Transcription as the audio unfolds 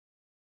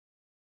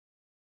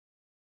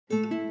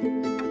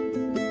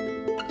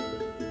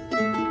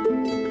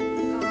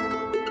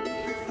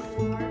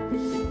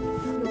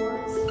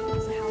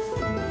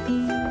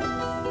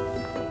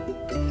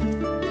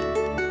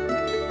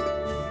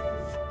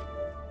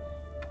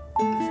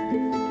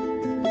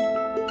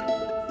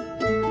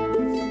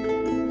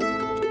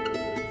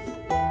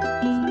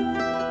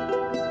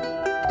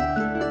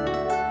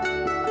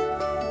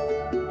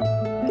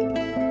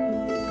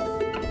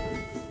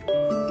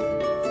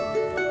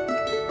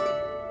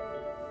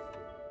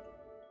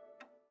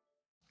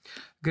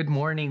Good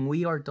morning.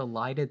 We are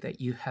delighted that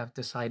you have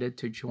decided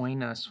to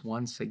join us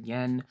once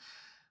again.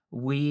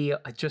 We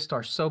just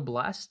are so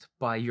blessed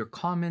by your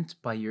comments,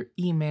 by your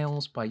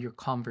emails, by your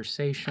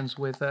conversations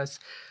with us,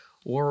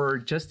 or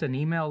just an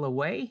email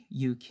away.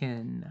 You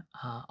can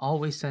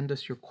always send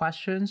us your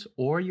questions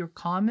or your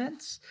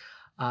comments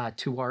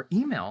to our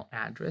email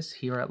address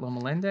here at Loma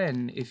Linda.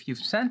 And if you've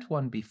sent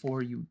one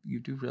before, you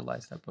do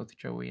realize that both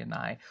Joey and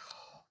I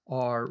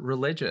are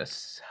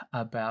religious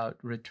about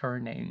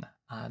returning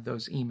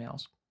those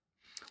emails.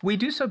 We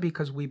do so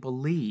because we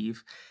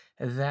believe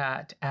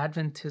that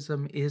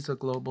Adventism is a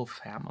global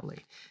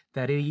family,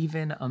 that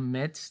even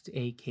amidst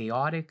a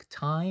chaotic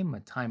time, a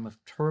time of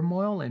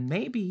turmoil, and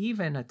maybe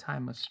even a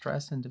time of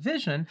stress and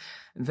division,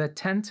 the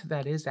tent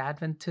that is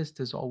Adventist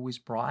is always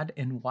broad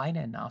and wide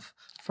enough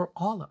for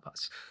all of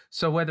us.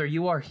 So whether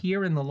you are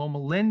here in the Loma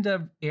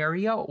Linda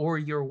area or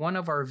you're one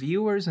of our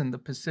viewers in the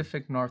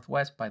Pacific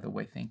Northwest, by the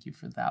way, thank you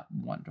for that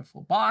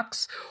wonderful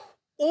box,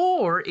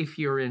 or if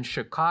you're in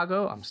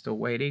Chicago, I'm still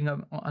waiting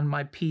on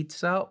my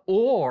pizza,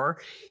 or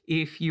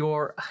if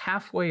you're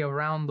halfway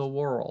around the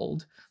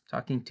world,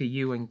 talking to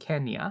you in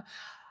Kenya,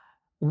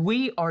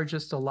 we are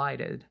just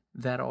delighted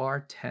that our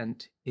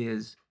tent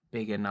is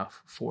big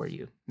enough for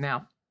you.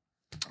 Now,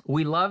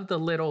 we love the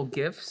little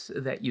gifts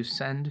that you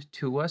send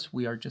to us.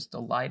 We are just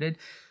delighted.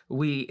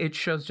 It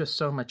shows just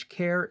so much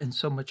care and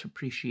so much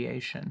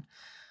appreciation.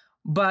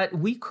 But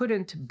we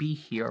couldn't be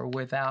here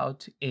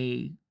without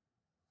a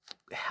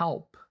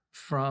help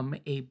from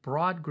a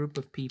broad group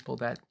of people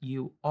that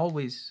you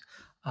always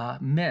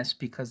miss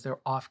because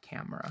they're off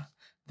camera.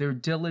 They're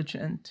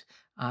diligent,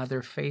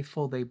 they're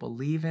faithful, they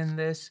believe in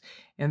this,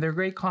 and they're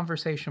great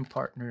conversation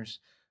partners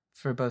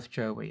for both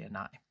Joey and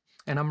I.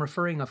 And I'm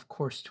referring, of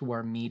course, to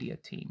our media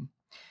team.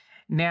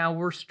 Now,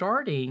 we're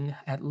starting,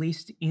 at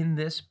least in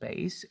this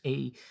space,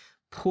 a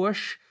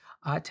push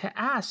to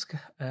ask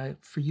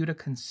for you to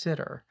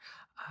consider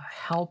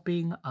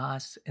helping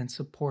us and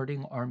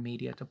supporting our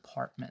media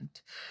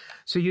department.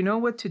 So you know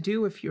what to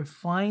do if you're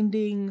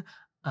finding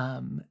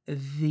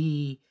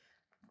the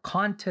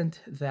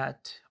content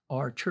that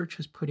our church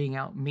is putting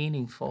out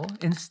meaningful.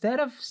 Instead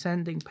of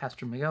sending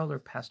Pastor Miguel or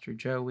Pastor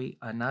Joey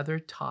another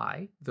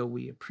tie, though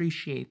we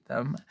appreciate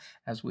them,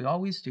 as we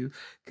always do,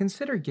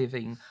 consider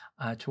giving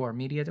to our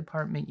media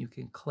department. You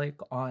can click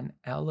on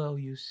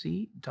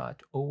luc.org,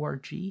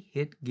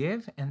 hit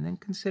give, and then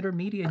consider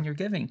media in your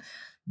giving.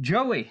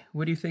 Joey,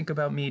 what do you think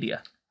about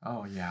media?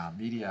 Oh, yeah.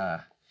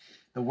 Media,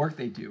 the work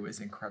they do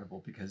is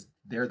incredible because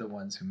they're the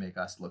ones who make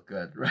us look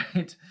good,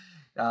 right?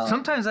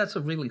 Sometimes that's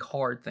a really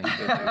hard thing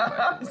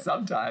to do.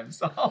 Sometimes,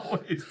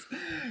 always.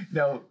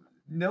 No,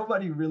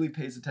 nobody really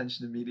pays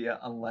attention to media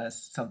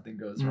unless something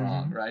goes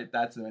wrong, right?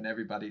 That's when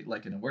everybody,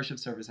 like in a worship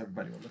service,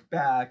 everybody will look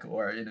back,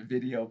 or in a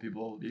video,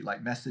 people will be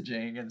like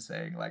messaging and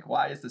saying like,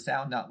 why is the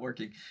sound not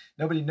working?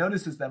 Nobody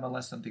notices them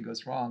unless something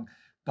goes wrong.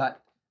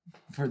 But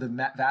for the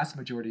vast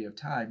majority of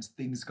times,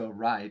 things go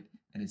right,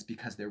 and it's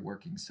because they're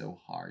working so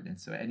hard. And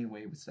so any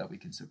way that we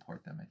can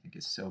support them, I think,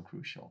 is so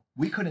crucial.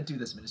 We couldn't do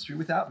this ministry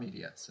without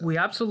media. So. We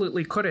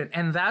absolutely couldn't.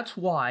 And that's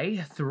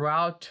why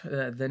throughout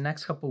the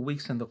next couple of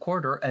weeks in the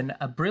quarter,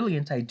 a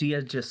brilliant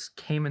idea just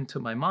came into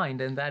my mind,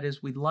 and that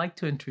is we'd like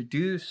to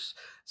introduce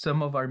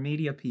some of our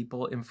media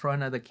people in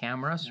front of the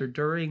camera. So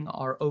during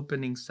our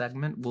opening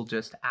segment, we'll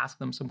just ask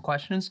them some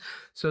questions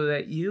so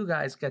that you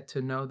guys get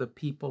to know the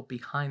people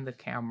behind the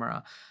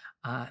camera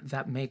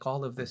that make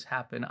all of this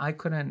happen. I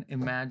couldn't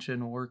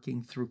imagine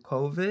working through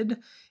COVID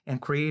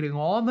and creating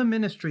all the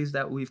ministries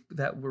that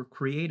were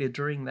created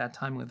during that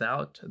time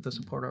without the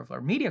support of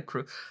our media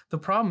crew. The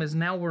problem is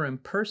now we're in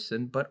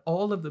person, but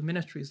all of the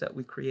ministries that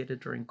we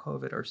created during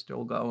COVID are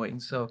still going.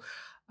 So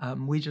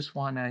we just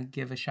want to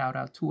give a shout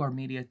out to our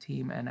media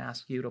team and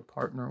ask you to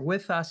partner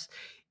with us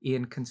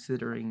in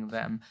considering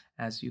them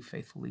as you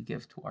faithfully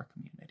give to our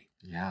community.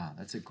 Yeah,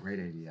 that's a great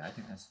idea. I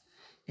think that's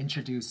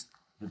introduce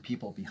the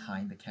people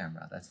behind the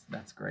camera.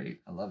 That's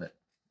great. I love it.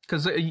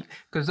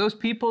 Because those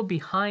people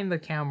behind the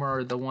camera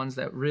are the ones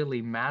that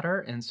really matter.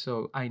 And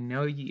so I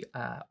know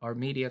our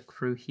media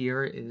crew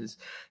here is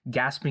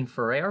gasping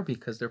for air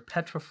because they're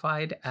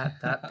petrified at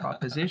that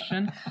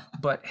proposition.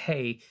 But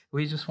hey,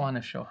 we just want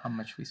to show how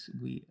much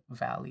we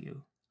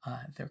value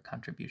their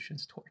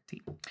contributions to our team.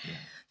 Yeah.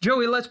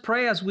 Joey, let's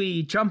pray as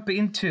we jump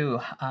into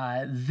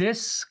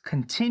this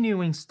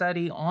continuing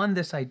study on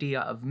this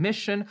idea of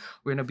mission.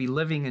 We're going to be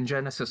living in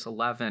Genesis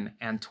 11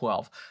 and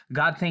 12.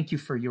 God, thank you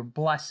for your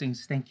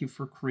blessings. Thank you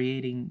for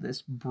creating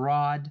this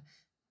broad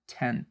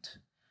tent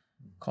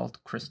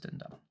called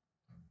Christendom.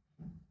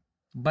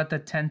 But the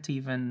tent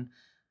even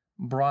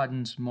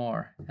broadens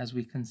more as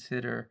we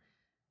consider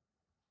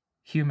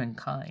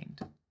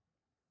humankind.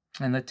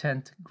 And the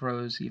tent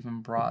grows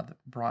even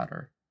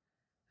broader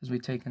as we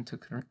take into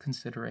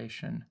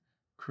consideration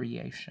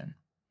creation.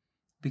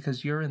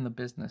 Because you're in the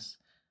business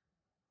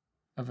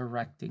of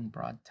erecting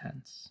broad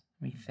tents.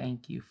 We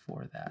thank you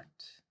for that.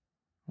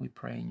 We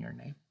pray in your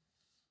name.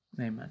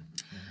 Amen.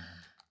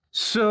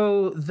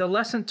 So the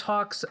lesson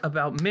talks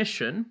about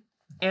mission,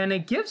 and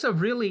it gives a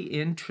really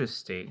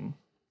interesting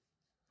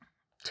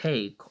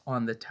take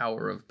on the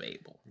Tower of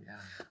Babel. Yeah.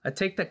 A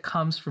take that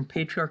comes from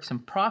Patriarchs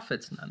and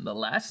Prophets,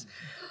 nonetheless,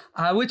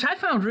 which I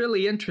found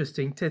really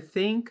interesting to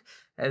think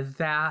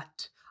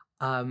that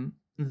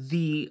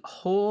the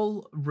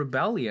whole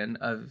rebellion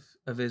of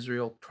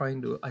Israel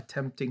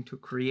attempting to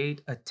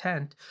create a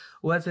tent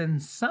was in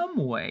some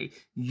way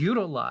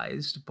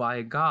utilized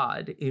by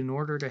God in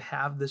order to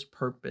have this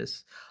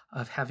purpose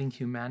of having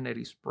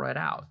humanity spread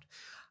out.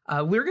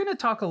 We're going to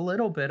talk a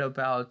little bit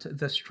about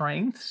the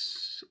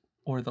strengths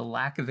or the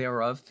lack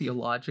thereof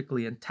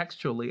theologically and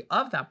textually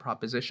of that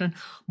proposition,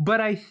 but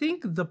I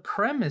think the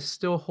premise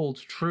still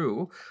holds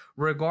true,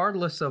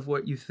 regardless of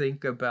what you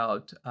think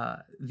about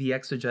the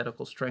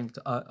exegetical strength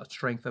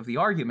of the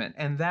argument,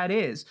 and that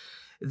is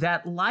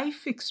that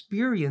life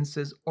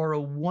experiences are a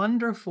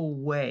wonderful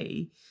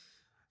way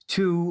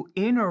to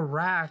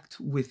interact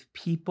with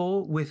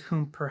people with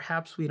whom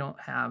perhaps we don't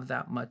have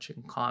that much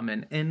in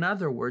common. In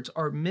other words,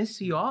 our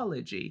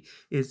missiology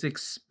is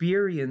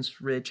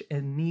experience rich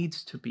and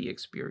needs to be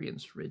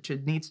experience rich.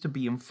 It needs to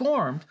be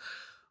informed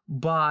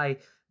by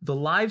the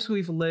lives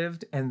we've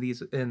lived and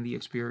the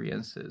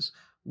experiences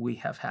we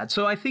have had.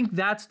 So I think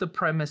that's the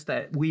premise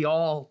that we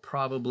all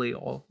probably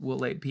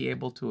will be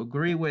able to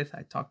agree with.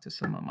 I talked to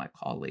some of my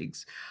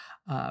colleagues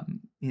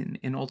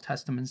in Old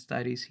Testament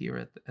studies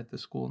here at the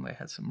school, and they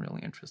had some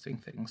really interesting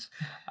things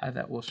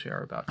that we'll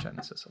share about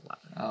Genesis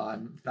 11. Oh,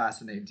 I'm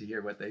fascinated to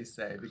hear what they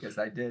say, because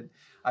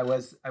I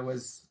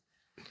was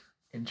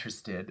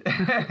interested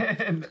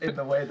in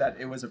the way that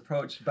it was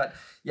approached. But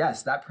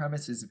yes, that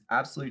premise is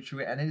absolutely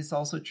true, and it is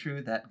also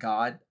true that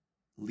God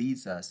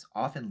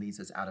often leads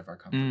us out of our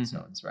comfort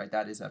zones, right?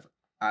 That is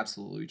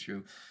absolutely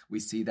true. We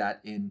see that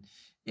in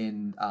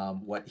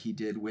what he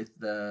did with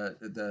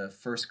the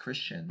first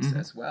Christians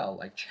as well,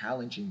 like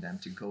challenging them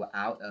to go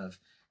out of,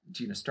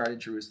 start in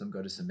Jerusalem,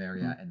 go to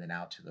Samaria, and then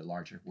out to the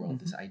larger world.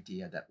 This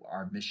idea that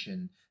our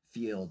mission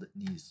field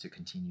needs to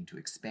continue to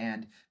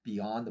expand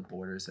beyond the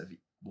borders of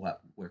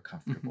what we're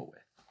comfortable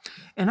with.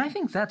 And I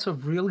think that's a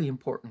really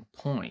important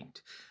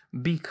point,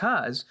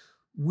 because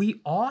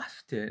we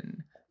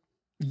often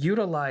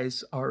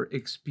utilize our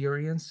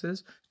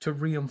experiences to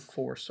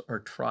reinforce our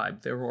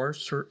tribe. There are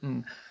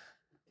certain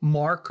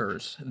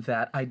markers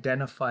that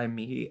identify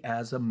me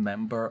as a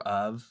member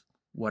of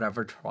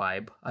whatever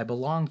tribe I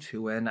belong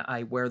to, and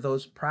I wear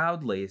those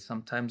proudly.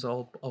 Sometimes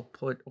I'll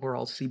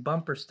see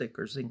bumper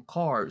stickers in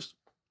cars,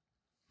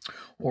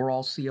 or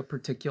I'll see a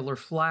particular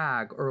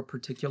flag or a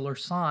particular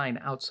sign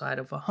outside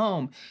of a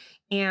home.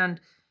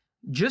 And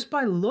just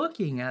by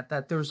looking at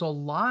that, there's a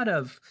lot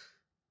of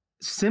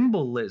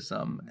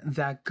symbolism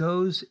that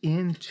goes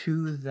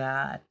into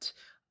that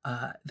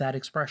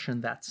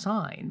expression, that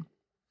sign,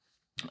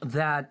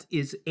 that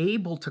is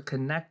able to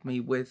connect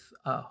me with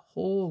a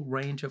whole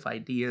range of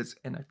ideas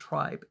in a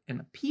tribe and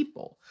a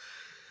people.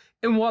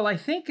 And while I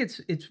think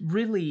it's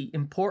really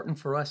important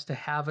for us to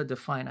have a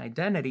defined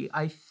identity,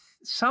 I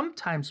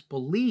sometimes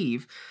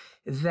believe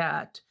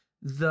that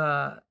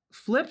the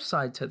flip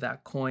side to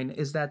that coin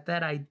is that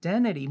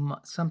identity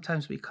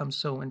sometimes becomes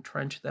so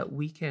entrenched that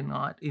we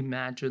cannot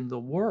imagine the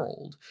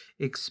world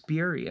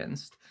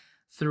experienced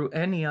through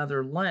any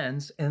other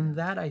lens. And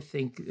that, I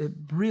think, it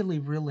really,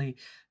 really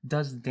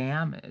does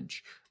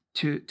damage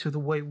to the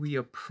way we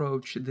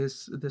approach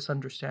this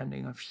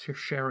understanding of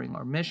sharing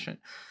our mission.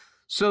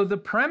 So the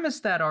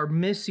premise that our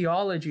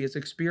missiology is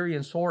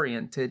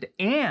experience-oriented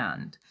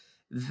and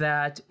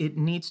that it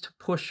needs to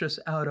push us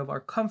out of our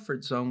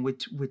comfort zone,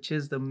 which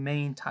is the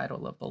main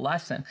title of the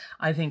lesson,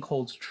 I think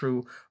holds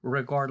true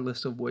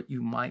regardless of what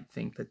you might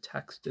think the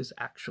text is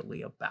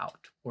actually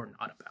about or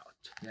not about.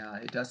 Yeah,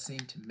 it does seem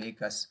to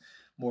make us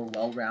more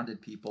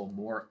well-rounded people,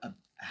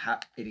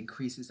 it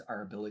increases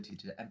our ability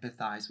to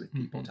empathize with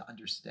people, to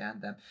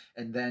understand them,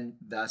 and then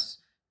thus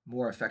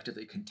more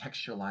effectively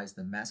contextualize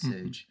the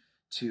message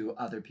to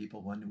other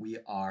people when we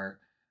are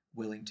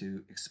willing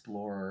to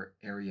explore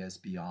areas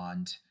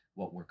beyond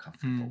what we're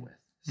comfortable with.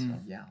 So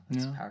yeah,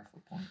 that's a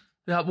powerful point.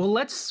 Yeah,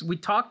 well, we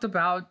talked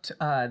about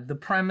the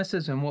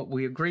premises and what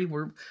we agree.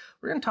 We're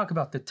going to talk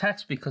about the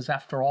text, because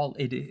after all,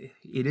 it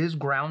is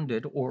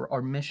grounded, or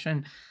our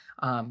mission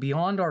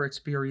beyond our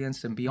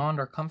experience and beyond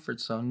our comfort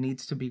zone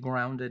needs to be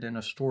grounded in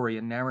a story,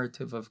 a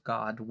narrative of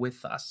God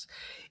with us.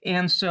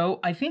 And so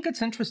I think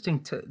it's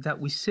interesting that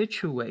we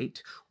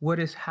situate what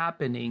is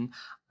happening,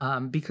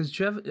 because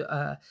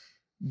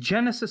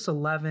Genesis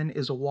 11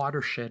 is a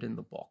watershed in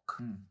the book.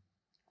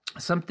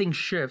 Something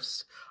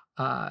shifts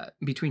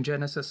between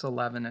Genesis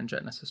 11 and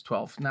Genesis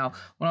 12. Now,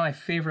 one of my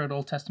favorite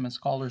Old Testament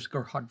scholars,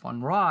 Gerhard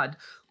von Rad,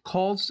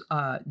 calls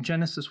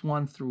Genesis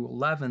 1 through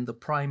 11 the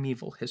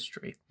primeval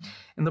history.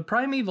 And the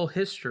primeval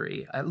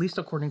history, at least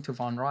according to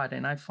von Rad,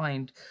 and I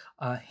find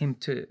him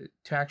to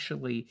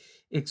actually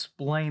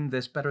explain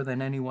this better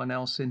than anyone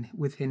else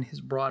within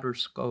his broader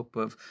scope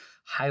of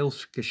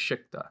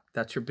Heilsgeschichte.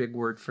 That's your big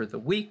word for the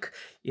week.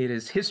 It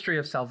is history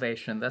of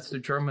salvation. That's the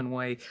German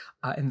way.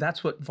 And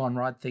that's what von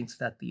Rad thinks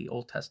that the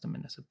Old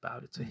Testament is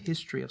about. It's a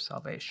history of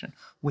salvation.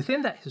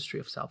 Within that history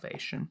of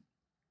salvation,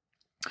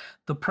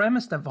 the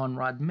premise that von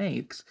Rad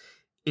makes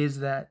is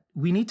that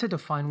we need to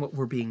define what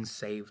we're being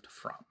saved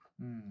from.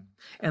 Mm.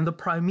 And the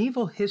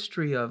primeval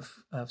history of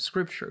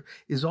Scripture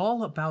is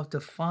all about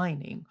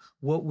defining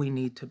what we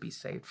need to be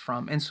saved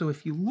from. And so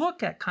if you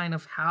look at kind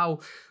of how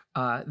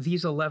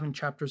these 11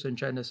 chapters in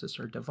Genesis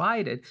are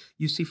divided,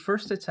 you see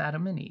first it's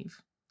Adam and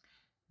Eve,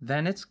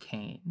 then it's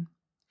Cain.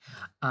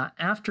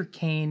 After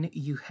Cain,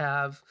 you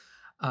have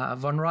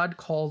Von Rad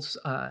calls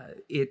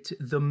it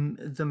the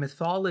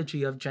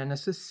mythology of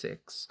Genesis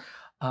 6,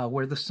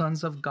 where the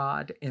sons of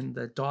God and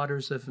the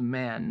daughters of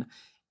men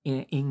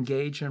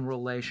engage in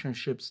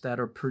relationships that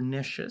are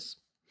pernicious.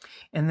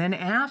 And then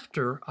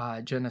after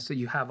Genesis,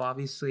 you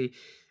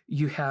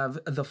have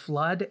the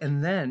flood,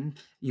 and then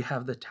you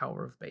have the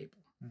Tower of Babel.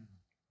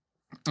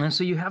 Mm-hmm. And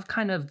so you have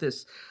kind of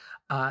these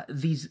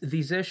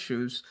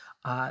issues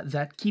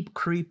that keep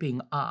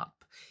creeping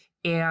up.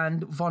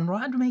 And Von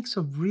Rad makes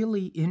a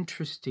really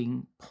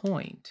interesting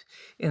point,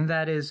 and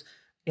that is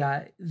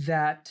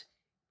that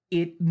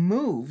it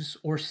moves,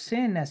 or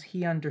sin as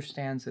he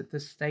understands it, the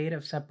state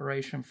of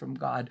separation from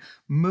God,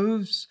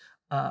 moves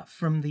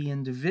from the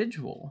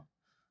individual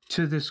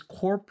to this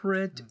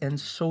corporate and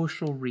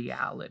social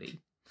reality.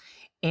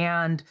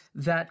 And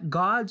that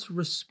God's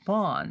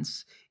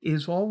response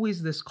is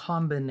always this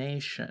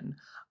combination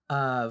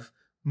of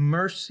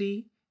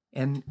mercy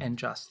and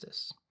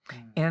justice.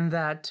 And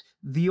that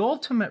the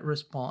ultimate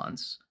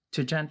response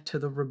to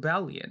the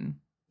rebellion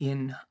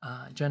in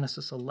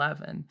Genesis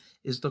 11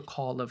 is the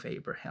call of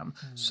Abraham.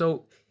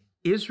 So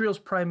Israel's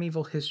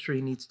primeval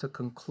history needs to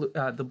conclude,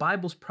 the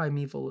Bible's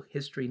primeval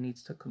history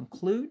needs to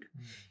conclude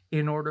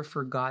in order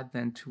for God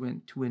then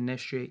to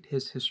initiate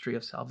his history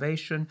of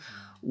salvation,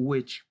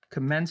 which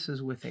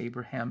commences with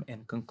Abraham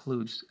and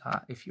concludes,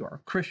 if you are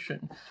a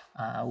Christian,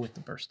 with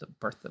the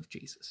birth of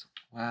Jesus.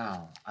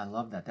 Wow, I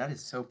love that. That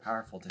is so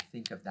powerful to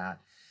think of that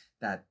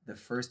the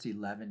first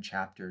 11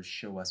 chapters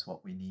show us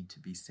what we need to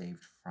be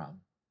saved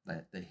from,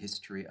 the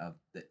history of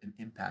the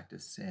impact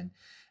of sin.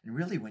 And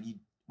really, when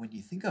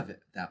you think of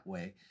it that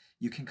way,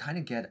 you can kind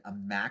of get a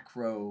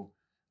macro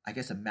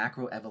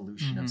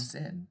evolution of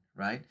sin,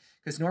 right?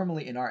 Because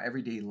normally in our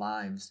everyday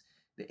lives,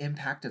 the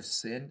impact of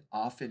sin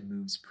often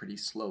moves pretty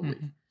slowly.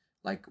 Mm-hmm.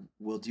 Like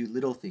we'll do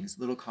little things,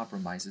 little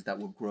compromises that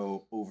will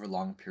grow over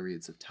long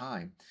periods of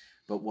time.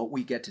 But what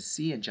we get to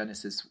see in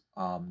Genesis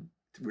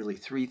really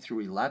 3 through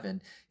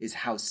 11 is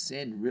how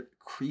sin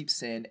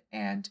creeps in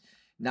and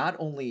not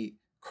only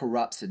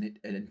corrupts an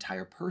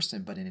entire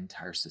person, but an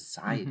entire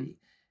society,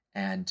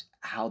 and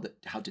how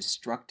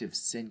destructive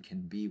sin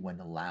can be when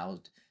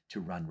allowed to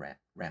run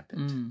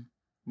rampant.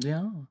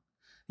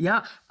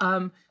 Yeah.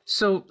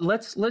 So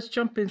let's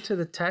jump into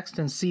the text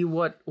and see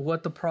what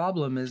the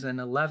problem is in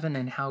 11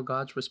 and how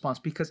God's response.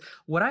 Because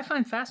what I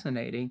find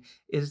fascinating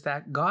is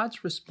that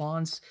God's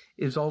response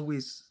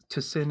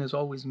to sin is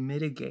always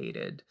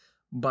mitigated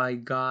by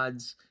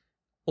God's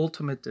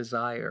ultimate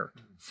desire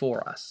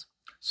for us.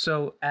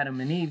 So Adam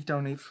and Eve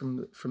don't eat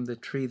from the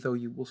tree, though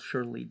you will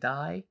surely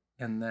die,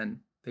 and then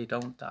they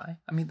don't die.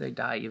 I mean, they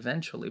die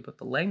eventually, but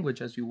the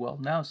language, as you well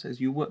know, says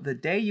the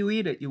day you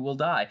eat it, you will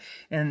die.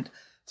 And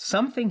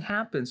something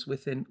happens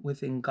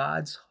within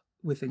God's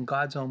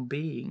own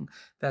being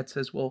that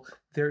says, well,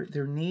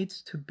 there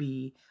needs to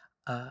be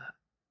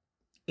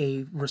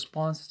a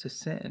response to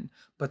sin,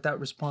 but that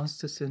response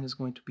to sin is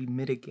going to be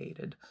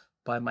mitigated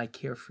by my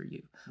care for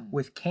you.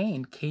 With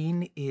Cain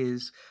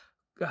is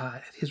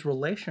his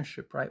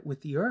relationship, right,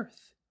 with the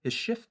earth is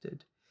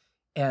shifted,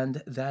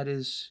 and that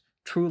is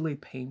truly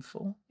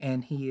painful,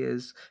 and he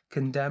is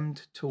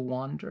condemned to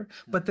wander.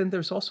 But then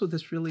there's also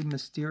this really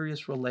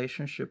mysterious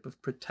relationship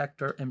of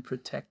protector and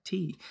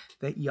protectee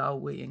that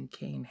Yahweh and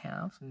Cain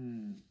have.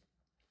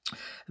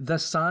 The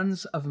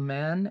sons of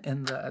men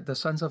and the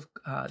sons of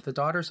the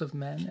daughters of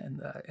men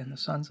and the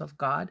sons of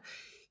God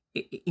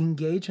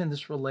engage in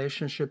this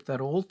relationship that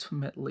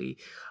ultimately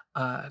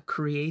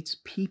creates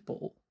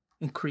people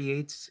and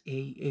creates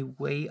a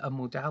way, a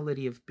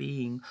modality of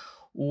being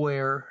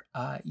where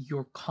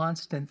your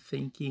constant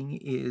thinking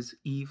is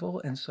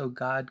evil. And so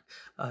God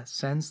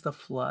sends the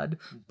flood,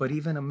 but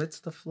even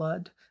amidst the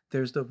flood,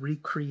 there's the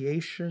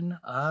recreation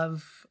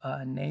of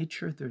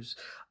nature. There's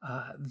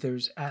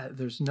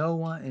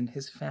Noah and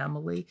his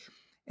family.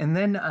 And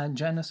then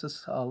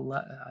Genesis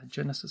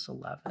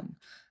 11,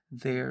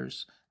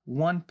 there's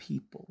one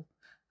people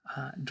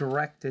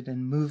directed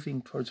and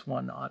moving towards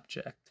one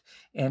object.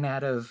 And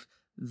out of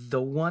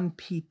the one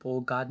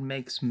people, God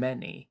makes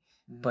many,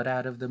 but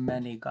out of the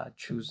many, God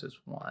chooses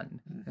one.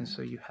 And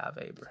so you have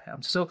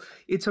Abraham. So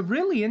it's a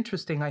really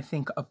interesting, I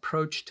think,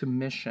 approach to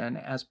mission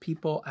as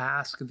people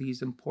ask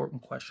these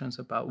important questions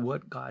about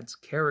what God's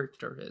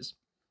character is.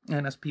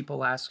 And as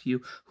people ask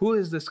you, who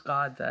is this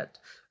God that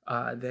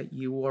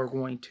you are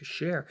going to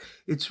share?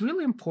 It's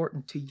really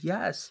important to,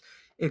 yes,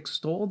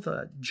 extol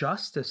the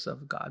justice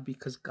of God,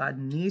 because God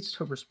needs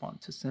to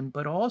respond to sin,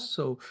 but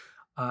also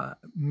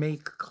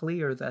make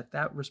clear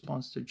that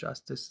response to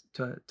justice,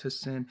 to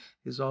sin,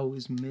 is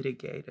always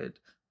mitigated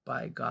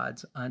by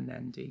God's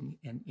unending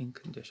and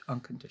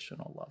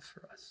unconditional love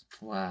for us.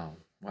 Wow.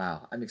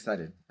 I'm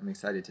excited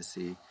to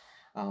see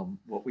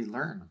what we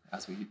learn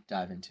as we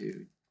dive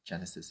into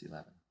Genesis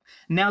 11.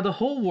 Now the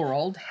whole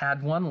world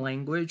had one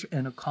language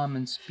and a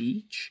common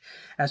speech.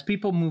 As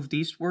people moved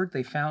eastward,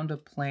 they found a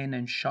plain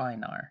in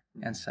Shinar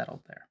and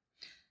settled there.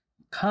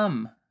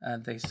 Come,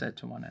 they said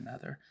to one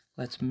another,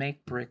 let's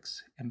make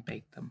bricks and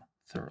bake them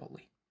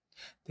thoroughly.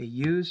 They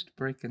used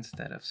brick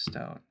instead of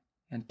stone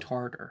and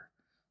tar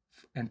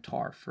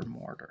for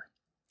mortar.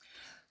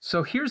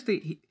 So here's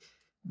the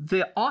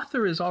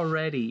author is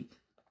already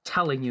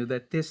telling you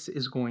that this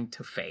is going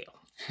to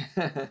fail.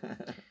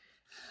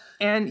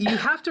 And you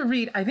have to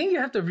read, I think you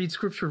have to read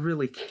scripture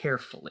really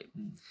carefully,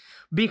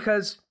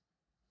 because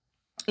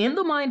in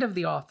the mind of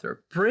the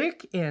author,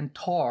 brick and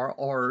tar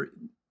are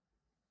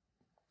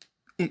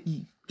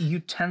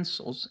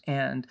utensils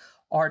and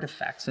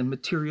artifacts and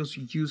materials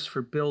you use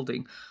for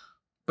building,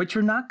 but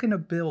you're not going to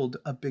build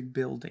a big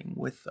building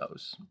with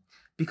those,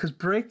 because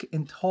brick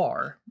and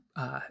tar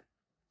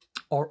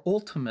are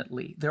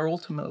ultimately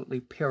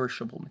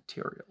perishable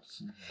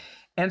materials.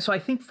 And so I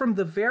think from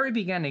the very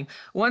beginning,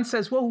 one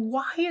says, well,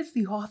 why is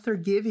the author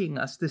giving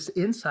us this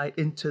insight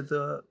into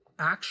the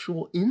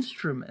actual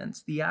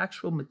instruments, the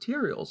actual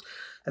materials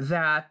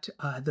that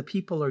the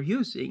people are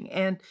using?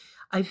 And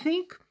I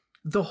think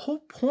the whole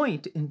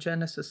point in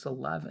Genesis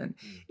 11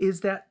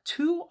 is that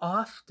too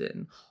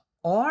often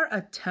our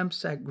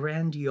attempts at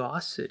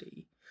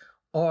grandiosity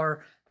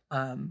are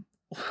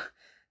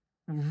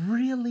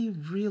really,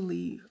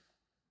 really,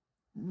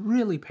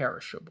 really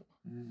perishable.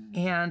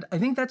 And I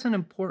think that's an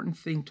important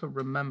thing to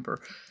remember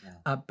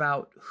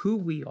about who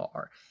we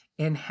are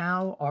and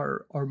how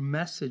our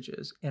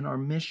messages and our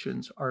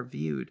missions are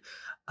viewed.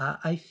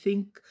 I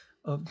think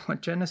of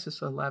what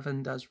Genesis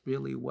 11 does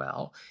really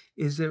well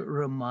is it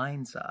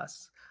reminds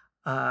us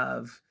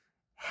of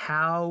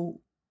how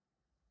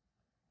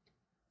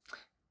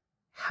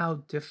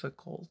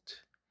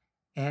difficult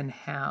and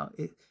how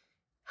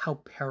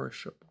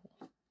perishable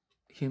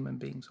human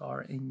beings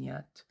are, and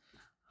yet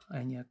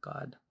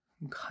God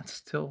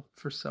still,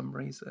 for some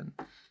reason,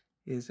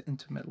 is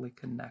intimately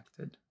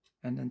connected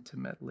and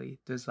intimately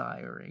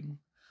desiring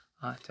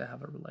to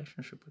have a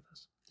relationship with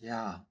us.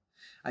 Yeah.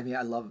 I mean,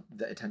 I love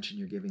the attention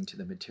you're giving to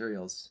the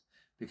materials,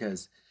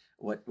 because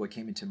what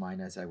came into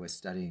mind as I was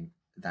studying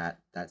that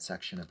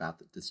section about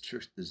the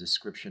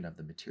description of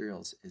the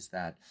materials is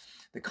that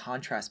the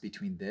contrast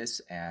between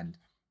this and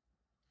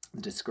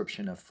the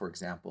description of, for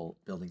example,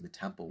 building the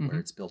temple, where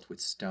it's built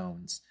with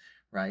stones,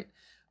 right?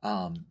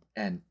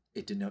 And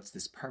it denotes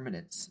this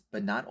permanence,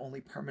 but not only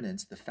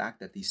permanence, the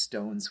fact that these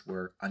stones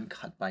were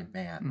uncut by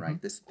man,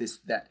 right?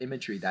 That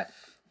imagery that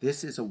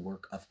this is a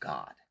work of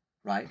God,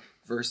 right?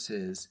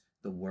 Versus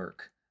the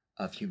work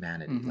of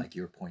humanity, like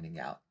you're pointing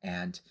out.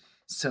 And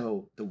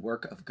so the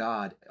work of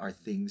God are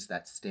things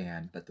that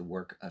stand, but the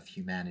work of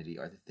humanity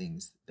are the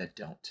things that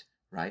don't,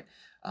 right?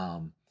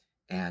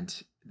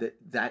 And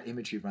that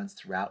imagery runs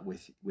throughout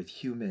with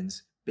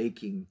humans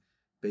baking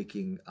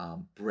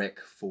brick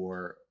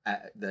for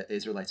the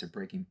Israelites are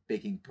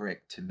baking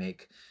brick to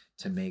make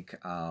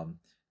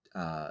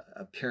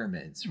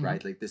pyramids,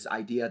 right? Like this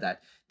idea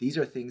that these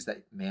are things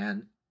that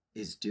man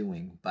is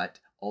doing, but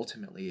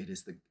ultimately it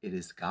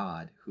is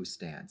God who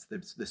stands.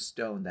 The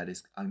stone that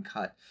is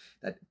uncut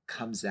that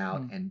comes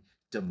out and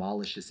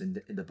demolishes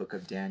in the book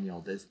of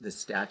Daniel the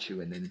statue,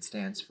 and then it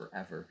stands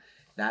forever.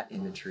 That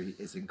imagery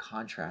is in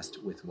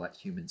contrast with what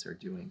humans are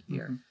doing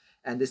here.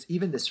 And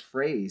this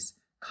phrase,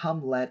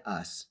 come let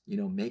us,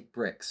 make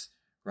bricks,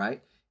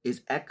 right,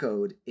 is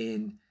echoed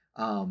in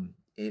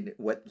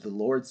what the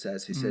Lord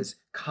says. He says,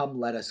 come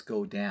let us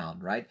go down,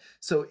 right?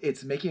 So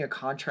it's making a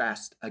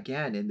contrast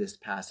again in this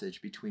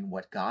passage between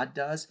what God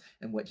does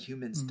and what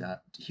humans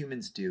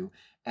do.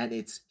 And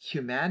it's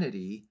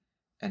humanity,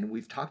 and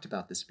we've talked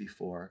about this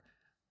before,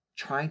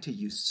 trying to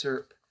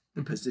usurp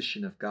the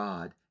position of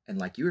God, and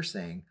like you were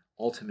saying,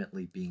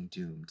 ultimately being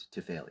doomed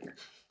to failure.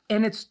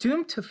 And it's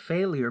doomed to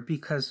failure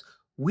because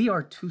we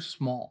are too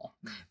small.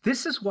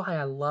 This is why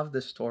I love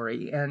this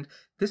story. And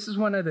this is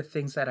one of the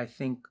things that I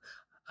think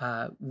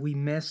we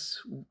miss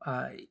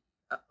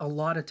a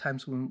lot of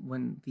times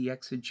when the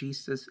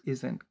exegesis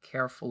isn't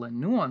careful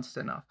and nuanced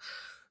enough.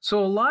 So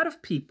a lot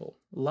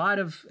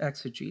of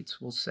exegetes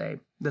will say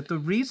that the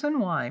reason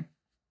why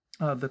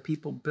the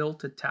people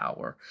built a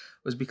tower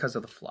was because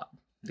of the flood.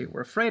 They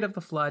were afraid of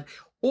the flood,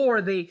 or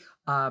they,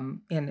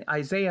 and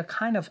Isaiah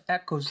kind of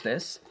echoes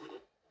this,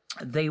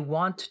 they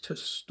want to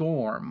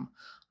storm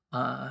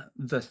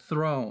the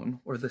throne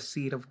or the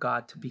seat of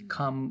God to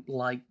become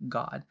like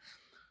God.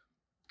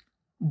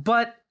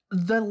 But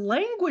the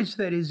language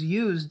that is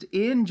used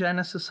in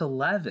Genesis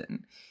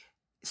 11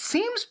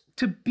 seems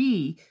to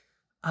be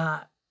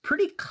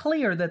pretty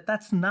clear that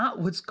that's not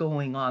what's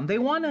going on. They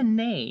want a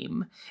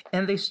name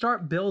and they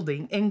start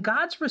building, and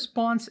God's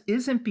response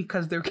isn't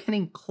because they're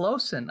getting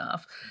close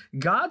enough.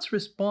 God's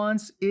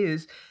response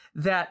is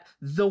that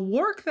the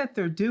work that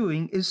they're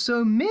doing is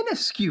so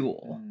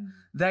minuscule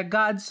that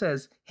God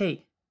says,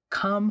 hey,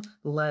 Come,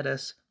 let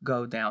us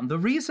go down. The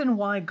reason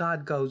why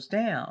God goes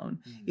down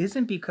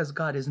isn't because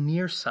God is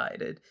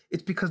nearsighted.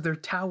 It's because their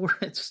tower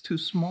is too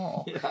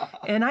small. Yeah.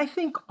 And I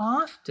think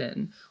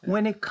often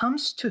when it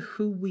comes to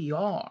who we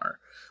are,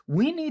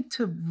 we need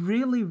to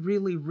really,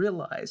 really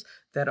realize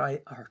that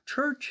our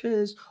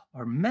churches,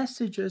 our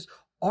messages,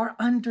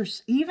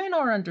 even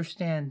our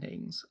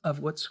understandings of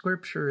what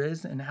Scripture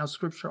is and how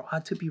Scripture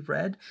ought to be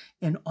read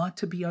and ought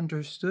to be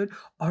understood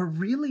are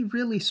really,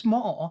 really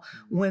small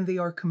when they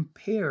are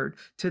compared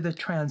to the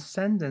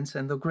transcendence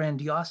and the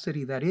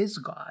grandiosity that is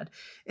God.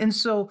 And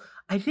so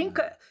I think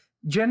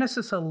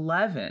Genesis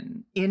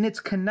 11, in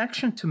its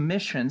connection to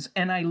missions,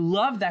 and I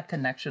love that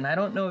connection. I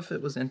don't know if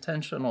it was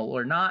intentional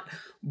or not,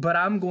 but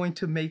I'm going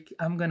to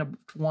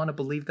want to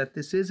believe that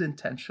this is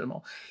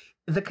intentional.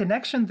 The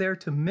connection there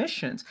to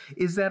missions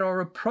is that our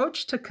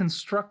approach to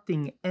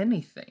constructing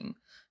anything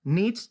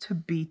needs to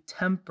be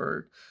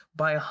tempered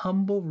by a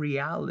humble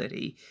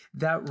reality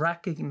that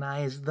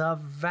recognizes the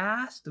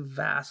vast,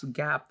 vast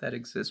gap that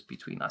exists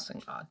between us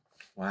and God.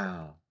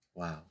 Wow.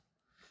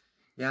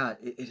 Yeah,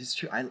 it is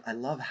true. I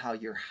love how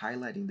you're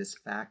highlighting this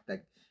fact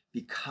that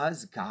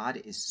because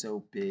God is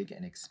so big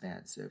and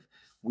expansive,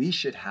 we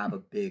should have a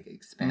big,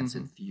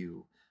 expansive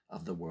view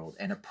of the world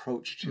and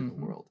approach to the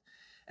world.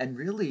 And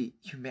really,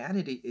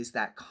 humanity is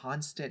that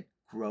constant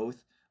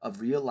growth of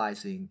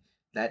realizing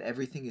that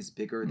everything is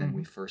bigger than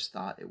we first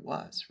thought it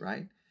was,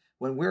 right?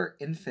 When we're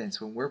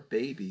infants, when we're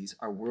babies,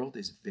 our world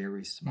is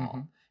very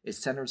small. It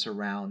centers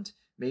around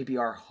maybe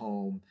our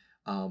home,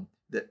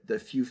 the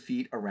few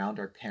feet around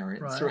our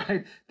parents,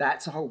 right?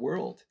 That's our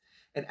world.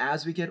 And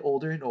as we get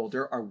older and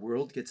older, our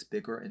world gets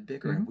bigger and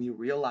bigger, and we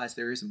realize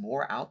there is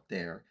more out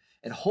there.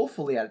 And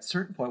hopefully at a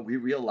certain point, we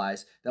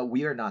realize that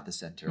we are not the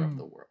center of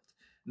the world,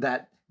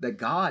 that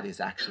God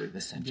is actually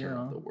the center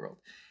of the world.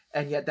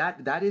 And yet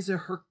that is a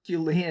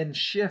Herculean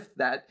shift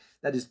that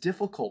is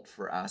difficult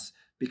for us,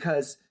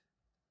 because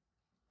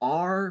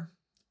our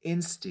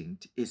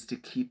instinct is to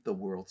keep the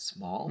world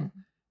small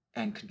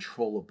and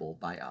controllable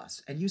by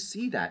us. And you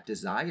see that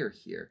desire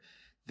here.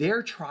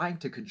 They're trying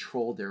to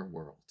control their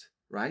world,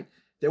 right?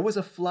 There was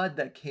a flood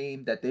that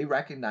came that they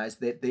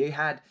recognized that they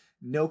had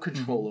no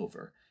control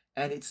over,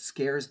 and it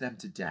scares them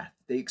to death.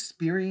 They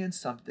experience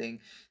something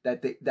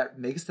that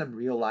makes them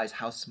realize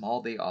how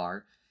small they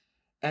are.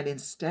 And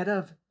instead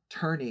of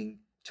turning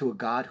to a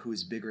God who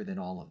is bigger than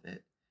all of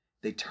it,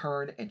 they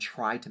turn and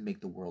try to make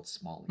the world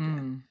small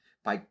again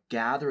by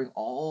gathering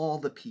all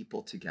the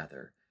people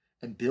together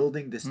and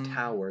building this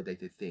tower that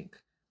they think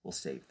will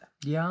save them.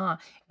 Yeah,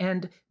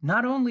 and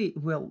not only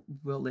will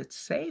it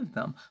save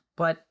them,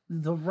 but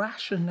the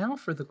rationale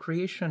for the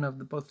creation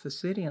of both the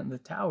city and the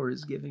tower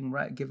is given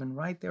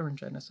right there in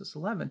Genesis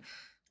 11.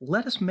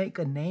 Let us make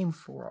a name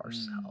for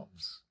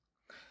ourselves.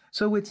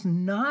 So it's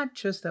not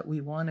just that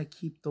we want to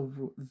keep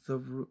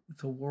the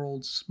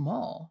world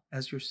small,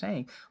 as you're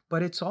saying,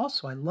 but it's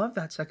also, I love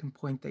that second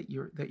point that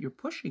you're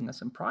pushing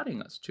us and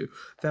prodding us to,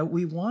 that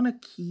we want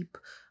to keep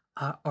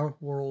our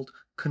world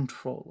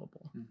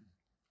controllable.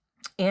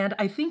 And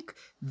I think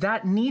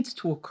that needs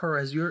to occur,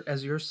 as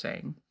you're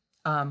saying,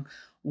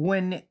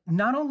 when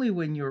not only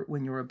when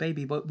you're a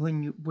baby, but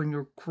when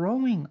you're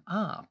growing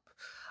up.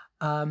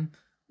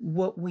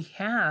 What we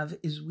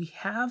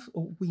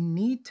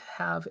need to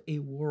have a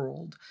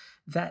world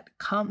that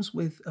comes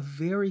with a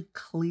very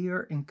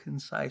clear and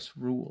concise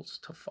rules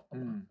to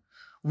follow.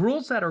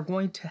 Rules that are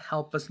going to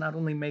help us not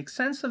only make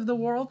sense of the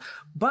world,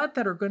 but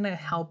that are going to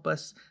help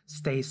us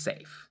stay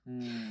safe.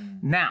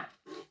 Now,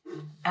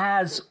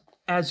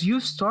 as you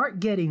start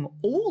getting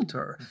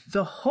older,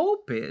 the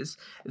hope is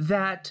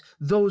that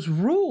those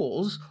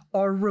rules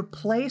are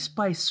replaced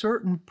by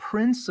certain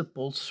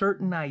principles,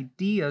 certain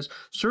ideas,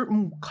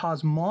 certain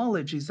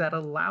cosmologies that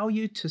allow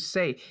you to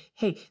say,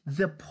 hey,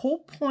 the whole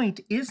point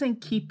isn't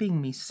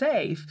keeping me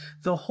safe.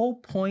 The whole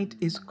point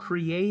is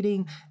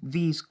creating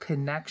these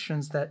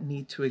connections that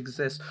need to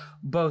exist,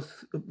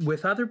 both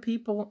with other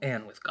people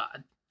and with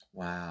God.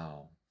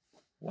 Wow.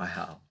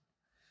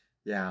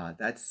 Yeah,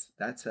 that's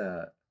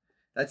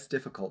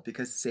difficult,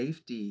 because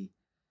safety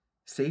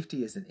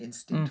is an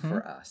instinct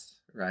for us,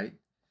 right?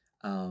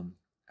 I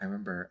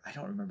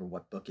don't remember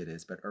what book it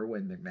is, but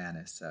Erwin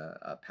McManus,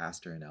 a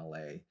pastor in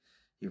LA,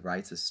 he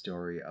writes a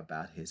story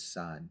about his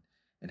son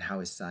and how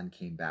his son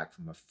came back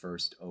from a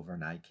first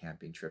overnight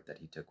camping trip that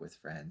he took with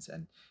friends.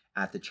 And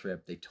at the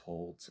trip, they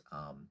told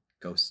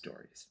ghost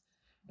stories.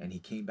 And he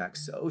came back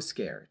so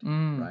scared,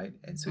 right?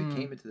 And so he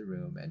came into the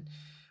room, and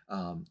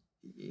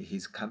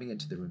he's coming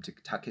into the room to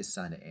tuck his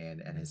son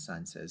in, and his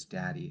son says,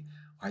 "Daddy,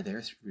 are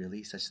there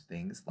really such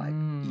things like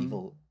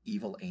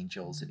evil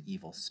angels and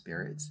evil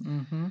spirits?"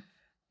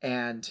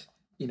 And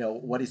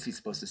what is he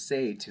supposed to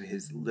say to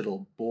his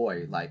little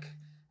boy? Like,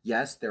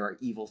 yes, there are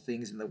evil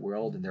things in the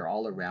world, and they're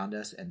all around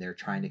us, and they're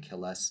trying to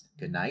kill us.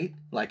 Good night.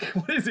 Like,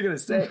 what is he going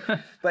to say?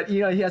 But he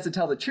has to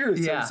tell the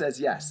truth. So he says,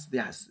 yes,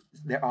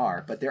 there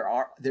are, but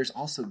there's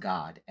also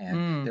God,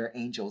 and there are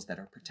angels that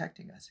are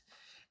protecting us.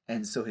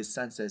 And so his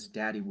son says,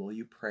 "Daddy, will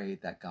you pray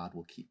that God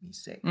will keep me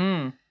safe?"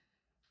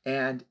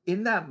 And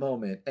in that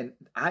moment, and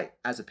I,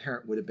 as a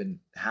parent, would have been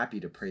happy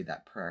to pray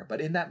that prayer,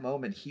 but in that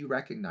moment, he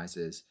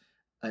recognizes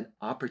an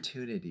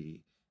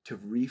opportunity to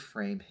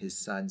reframe his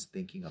son's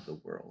thinking of the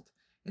world.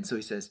 And so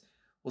he says,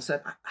 well,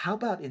 Seth, how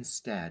about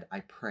instead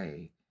I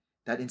pray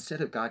that instead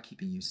of God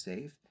keeping you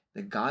safe,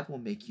 that God will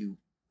make you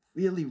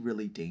really,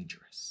 really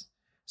dangerous.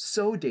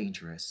 So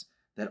dangerous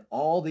that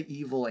all the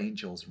evil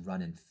angels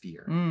run in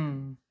fear.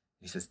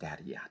 He says,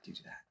 Daddy, yeah, do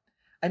that.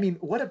 I mean,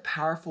 what a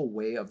powerful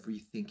way of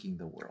rethinking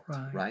the world,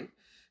 right?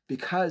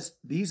 Because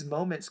these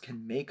moments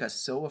can make us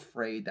so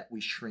afraid that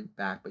we shrink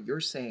back. But you're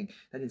saying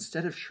that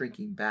instead of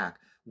shrinking back,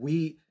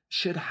 we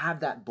should have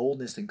that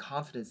boldness and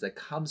confidence that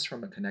comes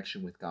from a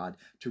connection with God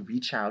to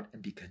reach out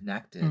and be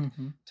connected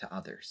to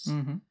others.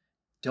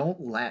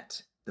 Don't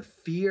let the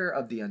fear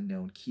of the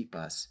unknown keep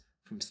us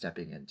from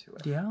stepping into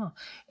it. Yeah.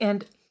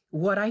 And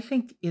what I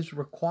think is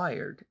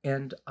required,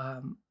 and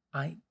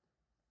I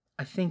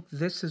think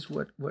this is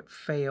what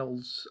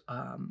fails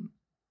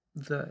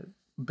the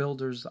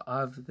builders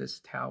of this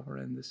tower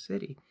in the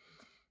city,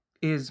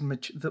 is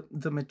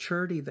the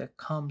maturity that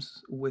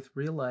comes with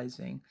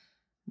realizing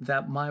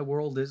that my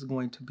world is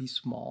going to be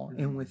small,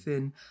 and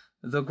within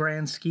the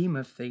grand scheme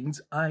of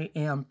things, I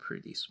am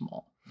pretty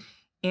small.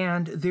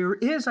 And there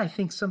is, I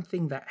think,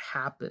 something that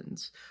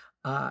happens.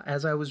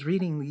 As I was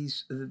reading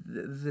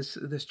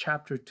this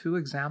chapter, two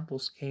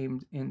examples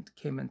came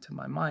into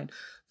my mind.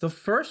 The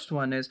first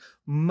one is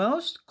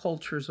most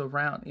cultures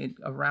around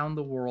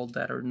the world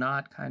that are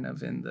not kind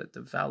of in the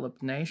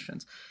developed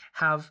nations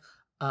have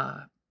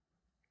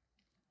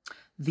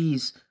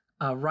these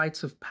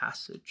rites of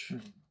passage.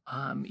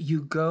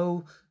 You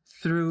go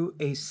through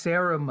a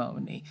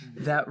ceremony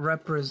that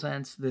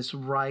represents this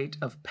rite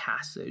of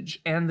passage,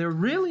 and they're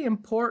really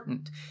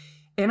important.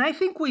 And I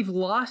think we've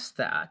lost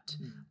that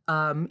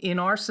in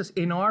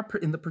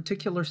the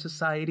particular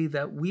society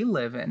that we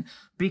live in,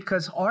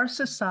 because our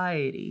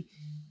society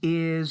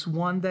is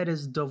one that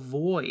is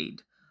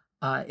devoid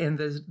and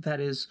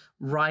that is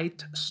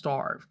rite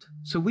starved.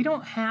 So we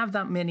don't have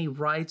that many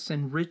rites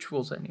and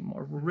rituals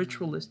anymore. We're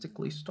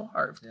ritualistically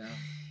starved. Yeah.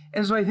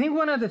 And so I think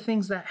one of the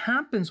things that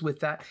happens with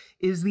that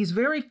is these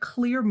very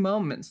clear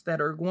moments that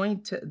are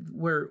going to,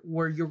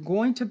 where you're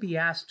going to be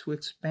asked to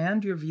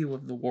expand your view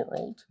of the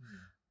world,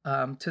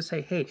 to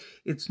say, hey,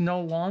 it's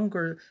no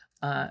longer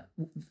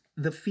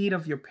the feet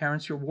of your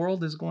parents, your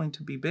world is going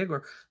to be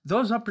bigger.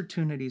 Those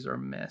opportunities are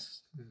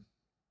missed.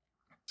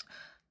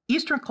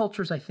 Eastern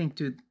cultures, I think,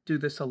 do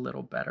this a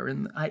little better.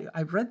 And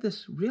I read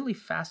this really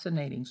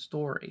fascinating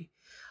story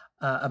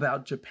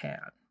about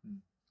Japan.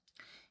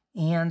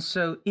 And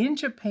so in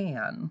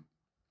Japan,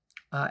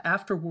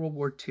 after World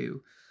War II,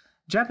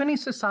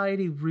 Japanese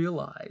society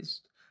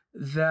realized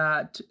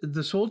that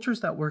the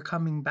soldiers that were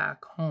coming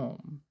back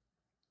home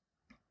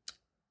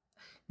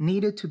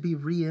needed to be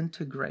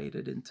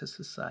reintegrated into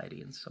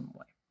society in some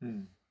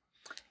way.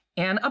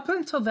 And up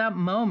until that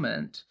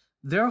moment,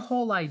 their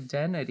whole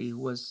identity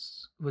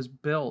was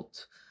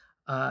built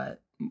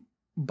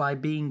by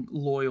being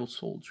loyal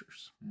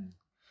soldiers.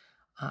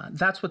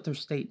 That's what their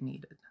state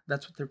needed.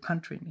 That's what their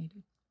country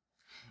needed.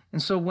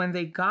 And so when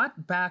they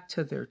got back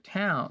to their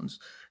towns,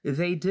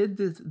 they did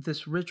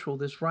this ritual,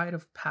 this rite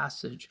of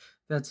passage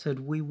that said,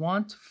 we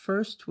want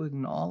first to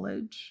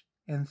acknowledge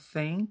and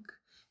thank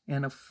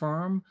and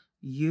affirm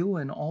you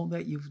and all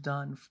that you've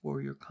done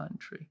for your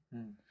country.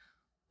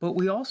 But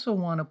we also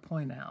want to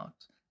point out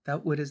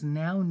that what is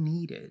now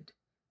needed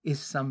is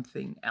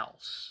something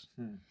else.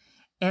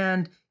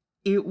 And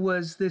it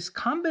was this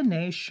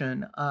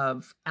combination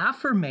of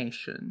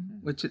affirmation,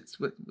 which is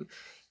what,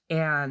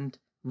 and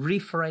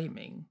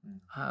reframing,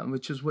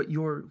 which is what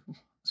your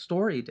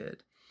story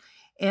did.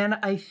 And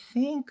I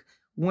think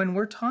when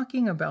we're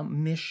talking about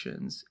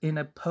missions in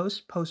a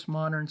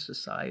postmodern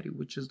society,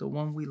 which is the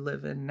one we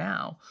live in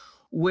now,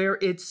 where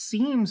it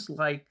seems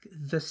like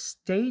the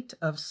state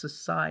of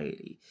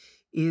society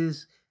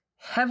is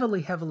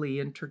heavily, heavily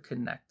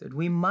interconnected.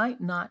 We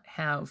might not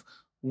have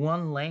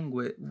one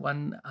language,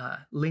 one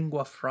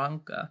lingua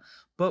franca,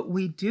 but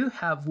we do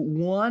have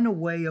one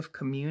way of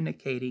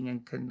communicating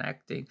and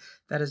connecting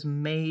that has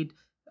made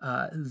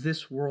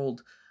this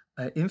world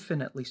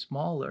infinitely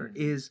smaller.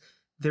 Is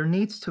there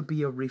needs to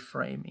be a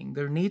reframing.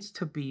 There needs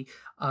to be,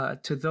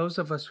 to those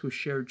of us who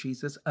share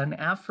Jesus, an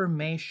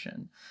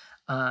affirmation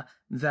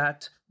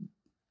that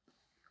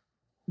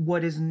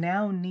what is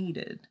now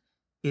needed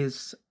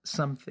is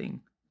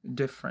something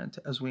different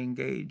as we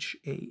engage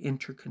a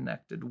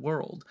interconnected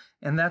world.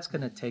 And that's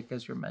going to take,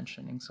 as you're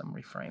mentioning, some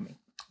reframing.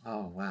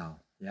 Oh, wow.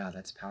 Yeah,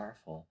 that's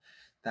powerful.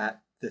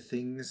 That the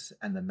things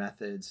and the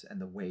methods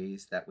and the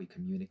ways that we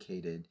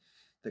communicated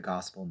the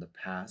gospel in the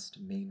past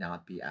may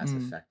not be as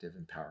effective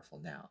and powerful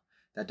now.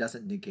 That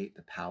doesn't negate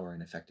the power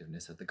and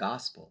effectiveness of the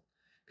gospel,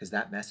 because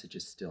that message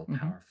is still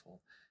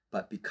powerful.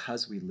 But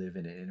because we live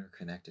in an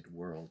interconnected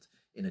world,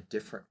 in a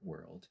different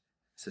world,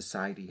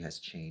 society has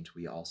changed.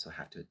 We also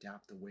have to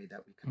adapt the way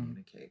that we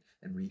communicate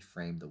and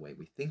reframe the way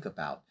we think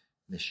about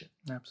mission.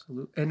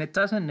 Absolutely. And it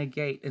doesn't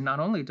negate, and not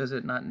only does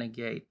it not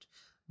negate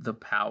the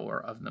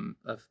power of the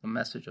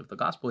message of the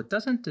gospel. It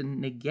doesn't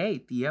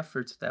negate the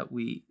efforts that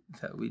we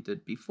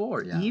did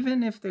before. Yeah.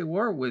 Even if they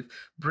were with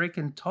brick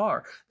and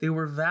tar, they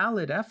were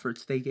valid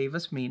efforts. They gave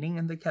us meaning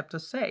and they kept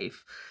us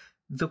safe.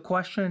 The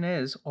question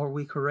is, are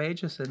we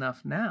courageous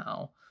enough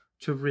now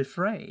to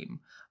reframe?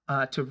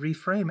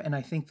 And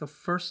I think the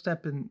first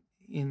step in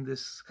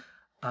this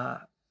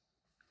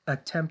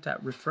attempt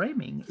at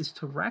reframing is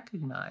to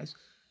recognize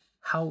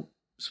how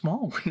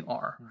small we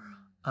are.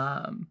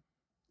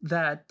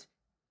 That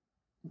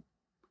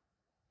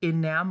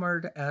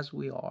enamored as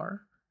we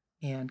are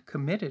and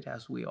committed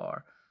as we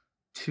are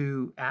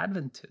to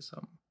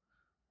Adventism,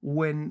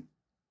 when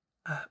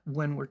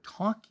we're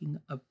talking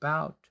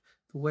about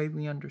the way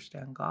we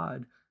understand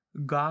God,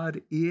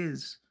 God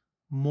is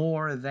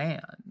more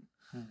than.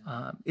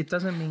 It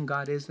doesn't mean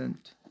God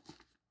isn't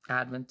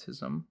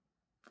Adventism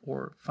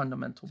or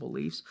fundamental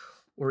beliefs,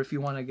 or if you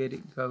want to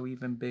go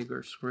even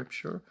bigger,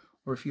 Scripture,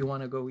 or if you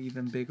want to go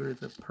even bigger,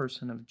 the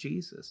person of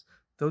Jesus.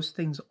 Those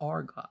things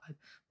are God.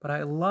 But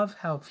I love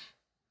how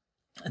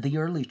the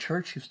early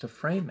church used to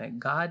frame it.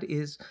 God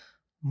is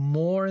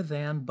more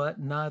than, but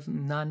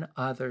none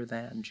other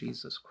than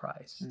Jesus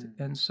Christ.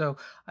 And so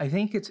I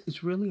think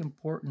it's really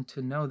important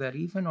to know that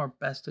even our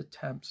best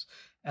attempts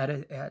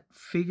at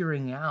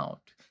figuring out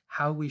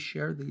how we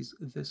share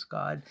this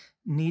God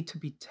need to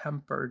be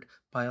tempered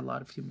by a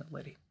lot of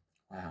humility.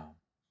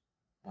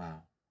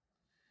 Wow.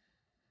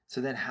 So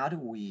then how do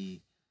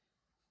we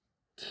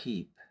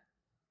keep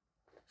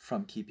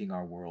from keeping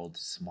our world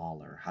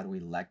smaller? How do we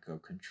let go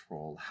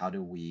control? How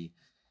do we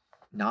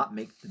not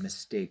make the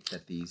mistake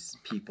that these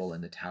people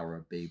in the Tower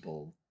of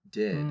Babel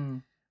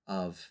did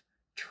of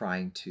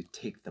trying to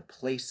take the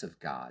place of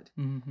God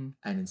and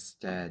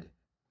instead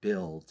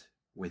build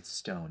with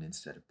stone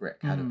instead of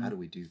brick? How do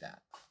we do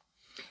that?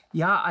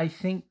 Yeah, I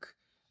think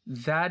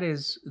that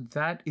is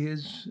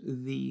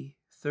the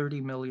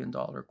 $30 million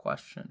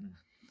question,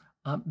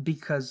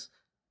 because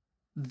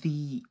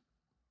the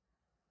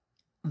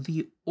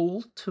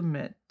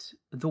ultimate,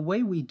 the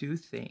way we do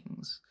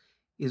things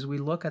is we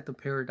look at the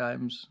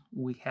paradigms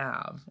we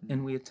have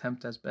and we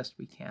attempt as best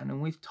we can.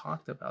 And we've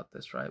talked about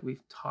this, right?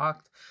 We've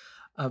talked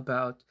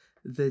about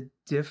the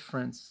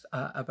difference,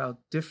 about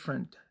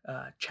different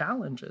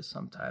challenges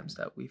sometimes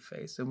that we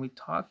face. And we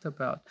talked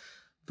about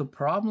the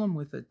problem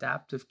with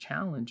adaptive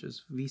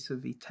challenges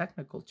vis-a-vis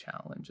technical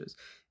challenges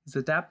is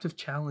adaptive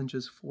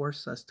challenges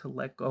force us to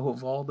let go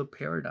of all the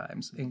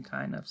paradigms and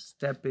kind of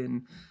step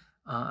into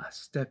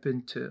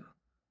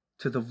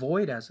the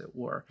void, as it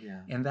were.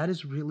 Yeah. And that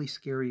is really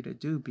scary to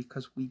do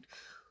because we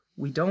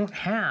don't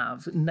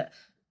have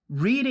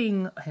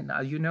reading.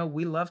 And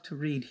we love to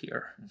read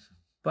here,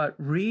 but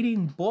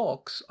reading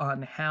books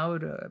on how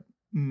to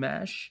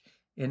mesh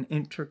and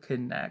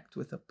interconnect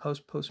with a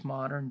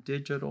postmodern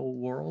digital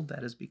world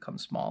that has become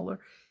smaller,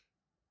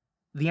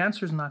 the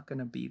answer is not going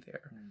to be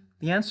there.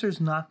 The answer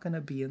is not going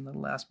to be in the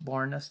last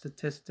Barna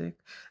statistic.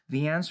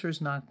 The answer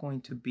is not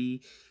going to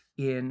be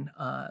in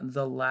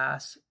the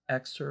last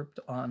excerpt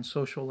on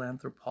social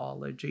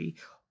anthropology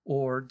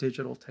or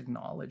digital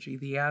technology.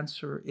 The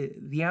answer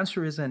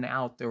isn't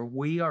out there.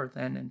 We are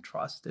then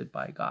entrusted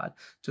by God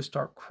to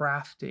start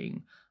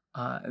crafting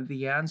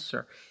the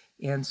answer.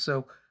 And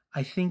so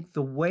I think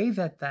the way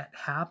that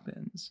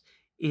happens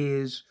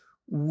is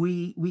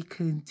we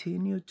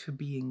continue to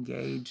be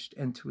engaged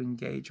and to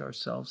engage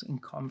ourselves in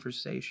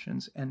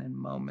conversations and in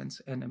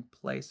moments and in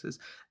places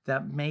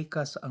that make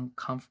us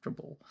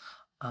uncomfortable.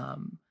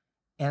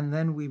 And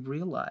then we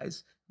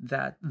realize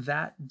that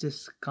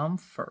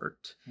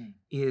discomfort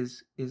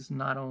is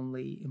not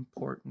only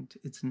important,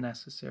 it's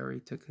necessary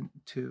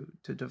to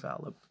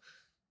develop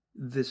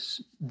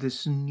this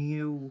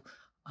new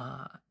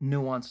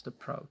nuanced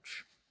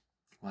approach.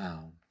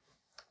 Wow.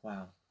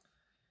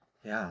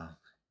 Yeah.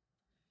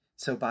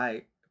 So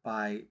by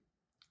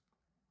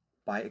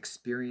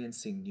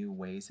experiencing new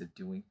ways of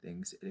doing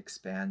things, it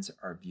expands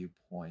our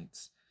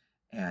viewpoints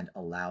and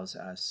allows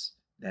us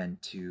then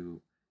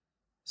to.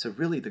 So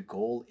really the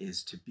goal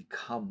is to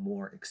become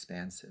more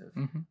expansive.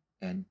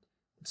 And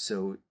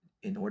so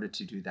in order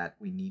to do that,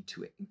 we need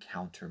to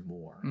encounter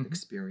more,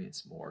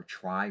 experience more,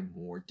 try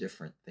more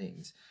different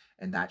things.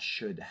 And that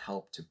should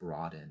help to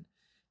broaden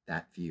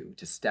that view,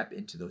 to step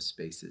into those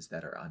spaces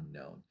that are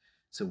unknown.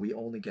 So we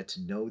only get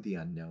to know the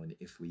unknown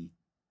if we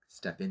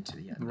step into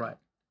the unknown. Right.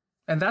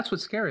 And that's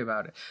what's scary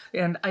about it.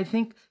 And I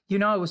think,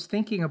 I was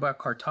thinking about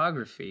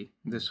cartography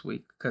this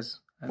week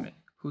because,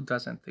 who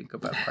doesn't think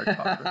about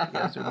cartography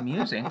as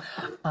amusing?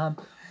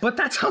 But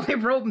that's how they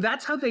wrote.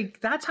 That's how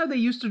they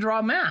used to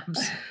draw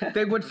maps.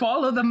 They would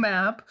follow the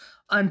map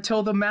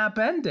until the map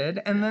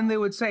ended, and then they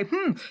would say,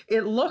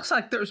 it looks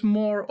like there's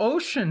more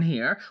ocean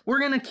here.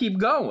 We're going to keep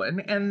going.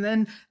 And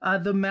then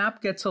the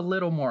map gets a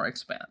little more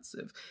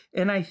expansive.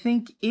 And I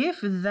think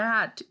if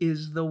that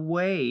is the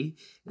way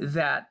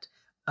that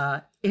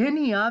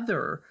any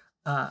other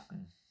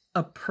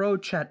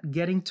approach at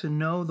getting to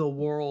know the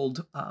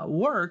world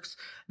works,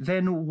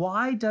 then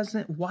why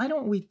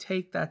don't we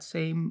take that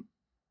same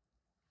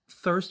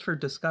thirst for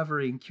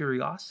discovery and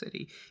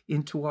curiosity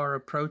into our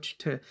approach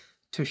to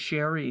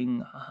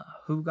sharing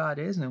who God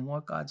is and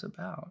what God's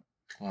about.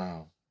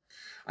 Wow.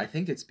 I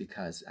think it's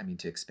because, I mean,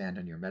 to expand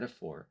on your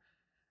metaphor,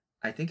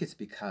 I think it's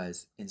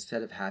because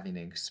instead of having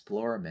an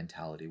explorer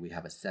mentality, we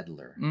have a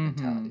settler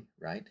mentality,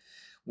 right?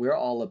 We're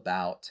all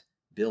about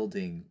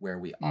building where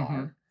we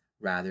are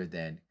rather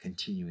than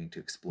continuing to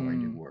explore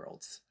new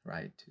worlds,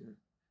 right? To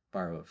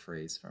borrow a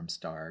phrase from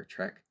Star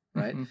Trek,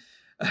 right?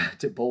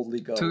 To boldly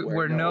go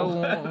where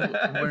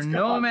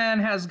no man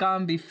has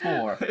gone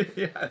before.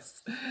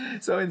 Yes.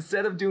 So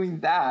instead of doing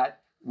that,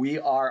 we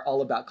are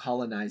all about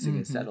colonizing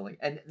and settling.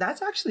 And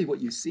that's actually what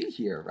you see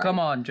here, right? Come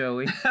on,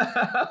 Joey.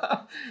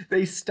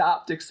 They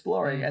stopped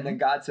exploring, and then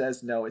God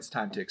says, no, it's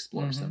time to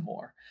explore some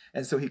more.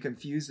 And so he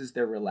confuses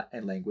their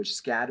language,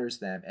 scatters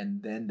them,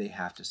 and then they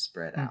have to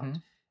spread out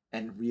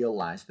and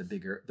realize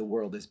the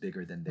world is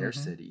bigger than their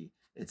city.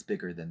 It's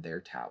bigger than their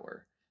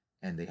tower.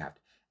 And they have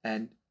to,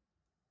 and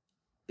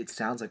it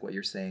sounds like what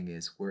you're saying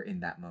is we're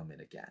in that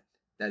moment again,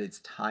 that it's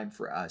time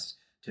for us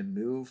to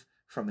move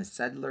from a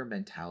settler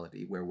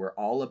mentality where we're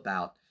all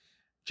about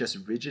just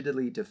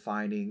rigidly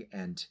defining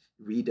and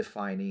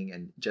redefining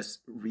and just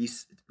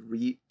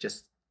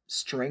just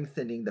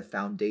strengthening the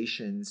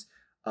foundations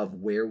of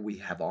where we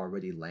have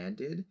already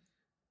landed.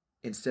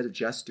 Instead of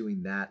just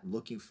doing that,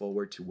 looking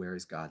forward to where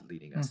is God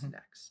leading us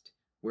next?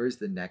 Where is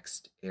the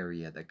next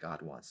area that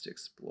God wants to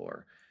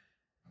explore?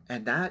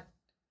 And that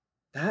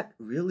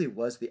really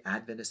was the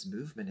Adventist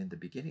movement in the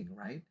beginning,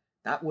 right?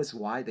 That was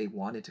why they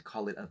wanted to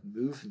call it a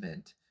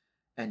movement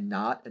and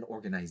not an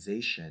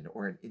organization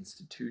or an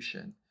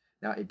institution.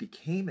 Now, it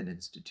became an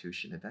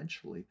institution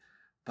eventually,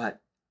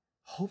 but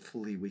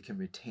hopefully we can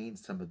retain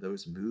some of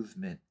those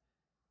movement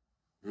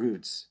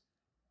roots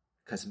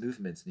because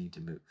movements need to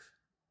move.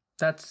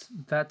 I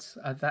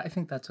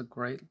think that's a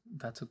great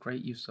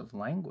use of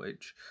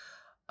language.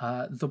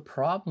 The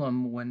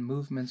problem when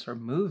movements are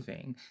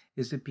moving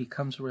is it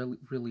becomes really,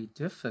 really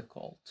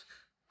difficult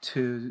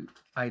to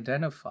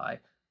identify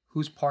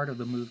who's part of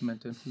the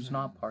movement and who's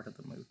not part of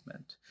the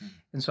movement.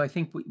 And so I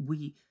think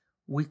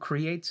we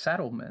create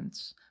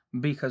settlements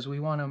because we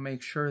want to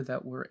make sure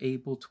that we're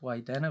able to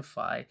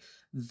identify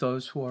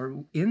those who are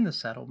in the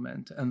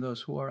settlement and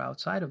those who are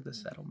outside of the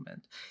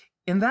settlement.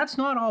 And that's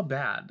not all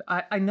bad.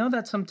 I know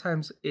that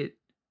sometimes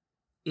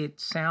it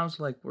sounds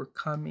like we're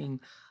coming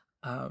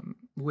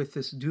with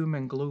this doom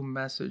and gloom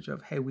message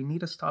of, hey, we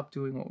need to stop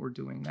doing what we're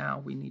doing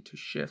now. We need to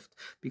shift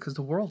because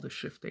the world is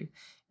shifting.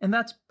 And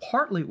that's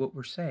partly what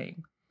we're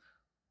saying.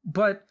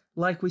 But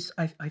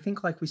I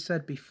think like we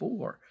said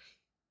before,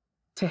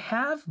 to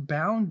have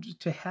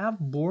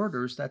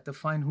borders that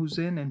define who's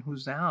in and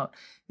who's out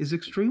is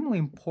extremely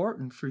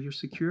important for your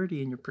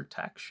security and your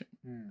protection.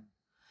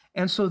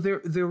 And so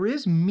there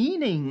is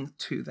meaning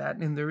to that,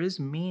 and there is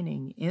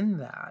meaning in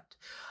that.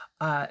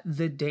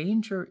 The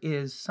danger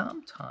is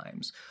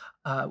sometimes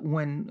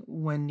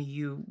when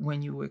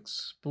you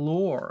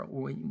explore,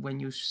 when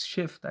you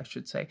shift, I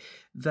should say,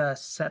 the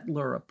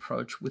settler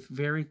approach with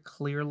very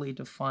clearly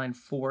defined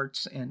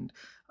forts and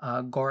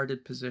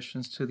guarded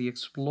positions to the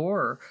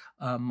explorer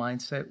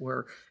mindset,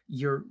 where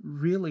you're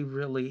really,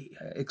 really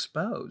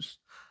exposed.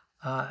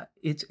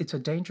 It's a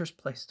dangerous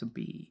place to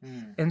be.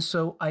 And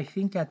so I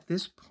think at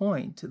this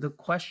point, the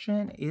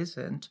question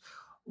isn't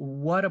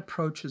what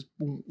approach is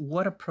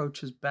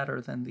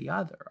better than the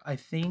other. I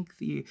think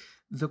the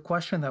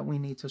question that we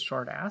need to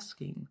start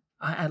asking,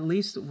 at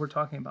least we're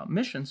talking about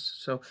missions,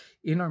 so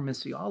in our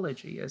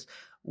missiology, is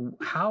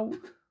how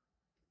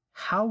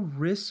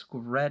risk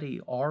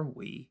ready are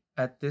we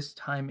at this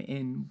time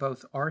in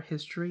both our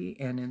history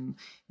and in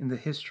the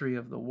history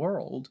of the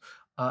world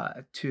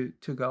to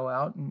go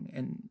out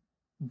and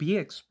be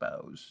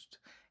exposed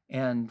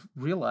and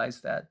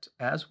realize that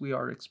as we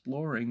are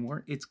exploring,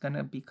 it's going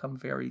to become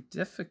very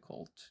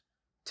difficult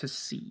to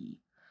see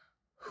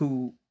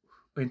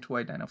and to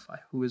identify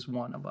who is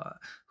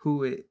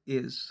who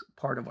is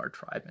part of our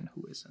tribe and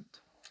who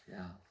isn't.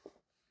 Yeah.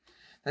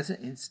 That's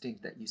an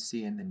instinct that you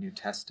see in the New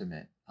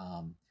Testament,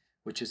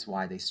 which is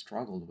why they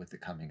struggled with the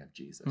coming of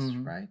Jesus,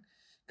 right?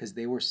 Because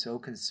they were so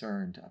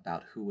concerned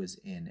about who was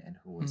in and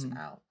who was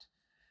out.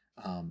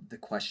 The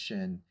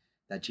question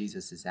that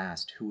Jesus is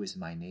asked, who is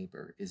my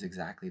neighbor, is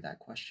exactly that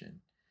question,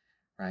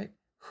 right?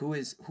 Who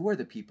are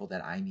the people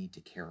that I need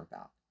to care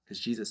about? Because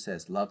Jesus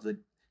says, love the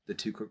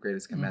two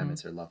greatest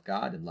commandments are love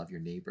God and love your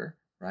neighbor,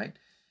 right?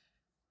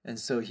 And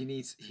so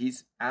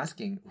he's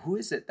asking, who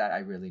is it that I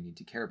really need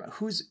to care about?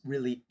 Who's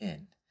really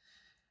in?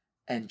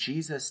 And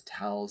Jesus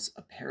tells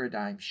a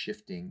paradigm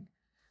shifting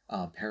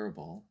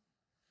parable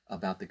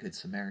about the Good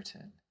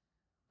Samaritan,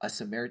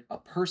 a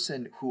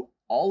person who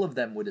all of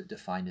them would have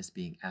defined as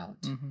being out,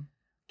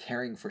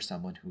 caring for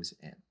someone who's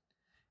in,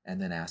 and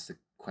then ask the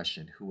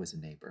question, who was a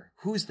neighbor?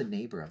 Who's the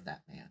neighbor of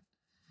that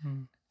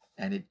man?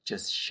 And it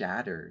just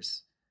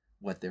shatters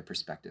what their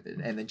perspective is.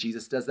 And then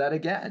Jesus does that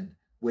again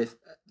with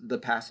the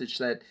passage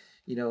that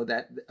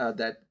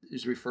that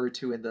is referred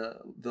to in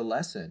the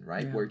lesson,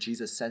 right? Yeah. Where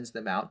Jesus sends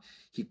them out.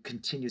 He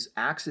continues,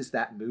 acts as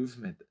that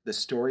movement, the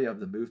story of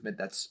the movement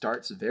that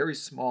starts very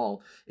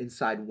small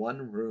inside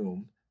one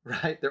room,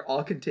 right? They're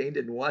all contained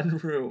in one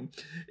room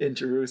in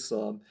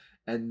Jerusalem.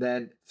 And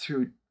then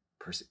through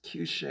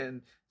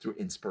persecution, through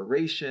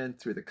inspiration,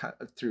 through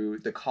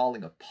the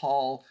calling of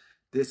Paul,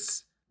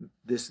 this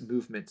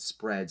movement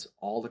spreads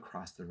all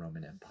across the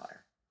Roman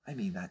Empire. I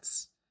mean,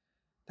 that's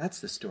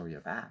the story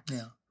of Acts,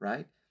 Yeah.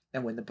 right?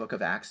 And when the book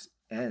of Acts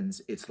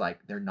ends, it's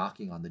like they're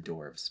knocking on the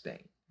door of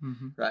Spain,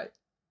 right?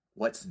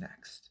 What's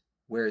next?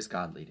 Where is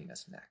God leading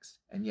us next?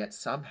 And yet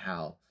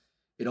somehow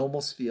it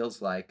almost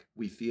feels like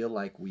we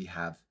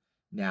have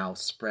now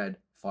spread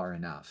far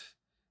enough,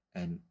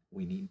 and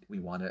we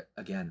want to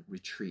again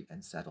retreat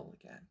and settle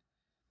again.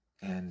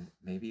 And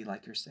maybe,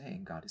 like you're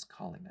saying, God is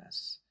calling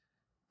us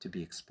to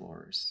be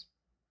explorers,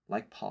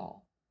 like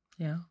Paul.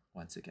 Yeah.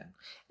 Once again.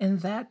 And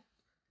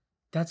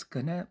that's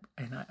gonna,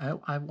 and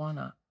I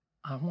wanna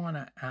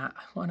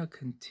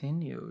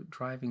continue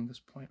driving this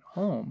point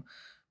home,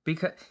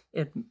 because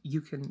I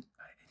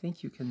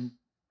think you can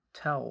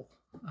tell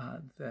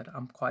that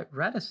I'm quite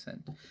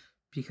reticent,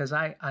 because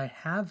I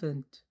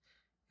haven't,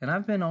 and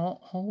I've been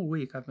whole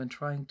week I've been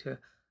trying to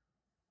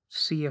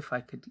see if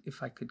I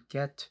could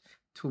get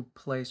to a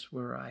place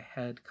where I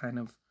had kind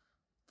of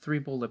 3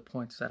 bullet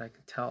points that I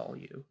could tell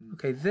you.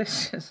 Okay,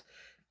 this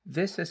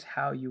is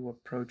how you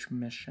approach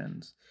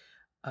missions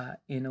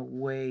in a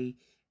way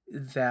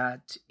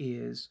that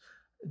is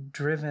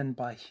driven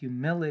by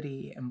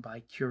humility and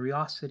by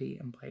curiosity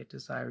and by a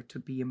desire to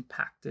be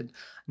impacted,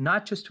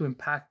 not just to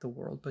impact the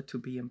world, but to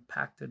be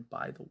impacted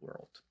by the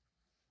world.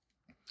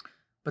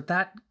 But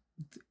that,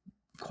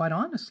 quite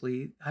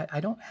honestly, I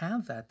don't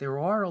have that. There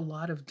are a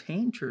lot of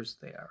dangers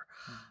there,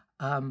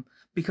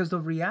 because the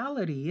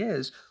reality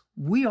is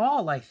we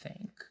all, I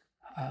think,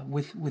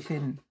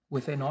 within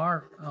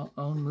our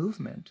own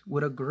movement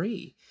would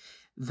agree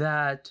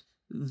that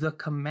the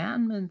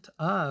commandment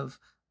of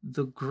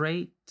the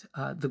great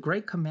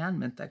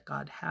commandment that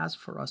God has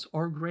for us,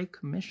 or Great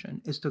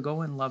Commission, is to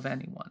go and love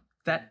anyone,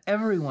 that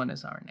everyone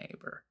is our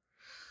neighbor.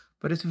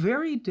 But it's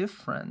very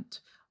different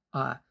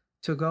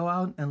to go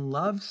out and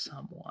love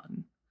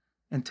someone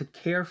and to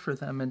care for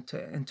them and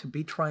to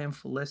be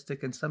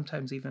triumphalistic and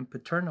sometimes even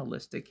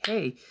paternalistic.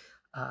 Hey,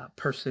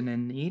 person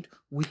in need,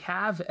 we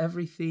have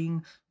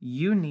everything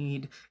you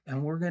need,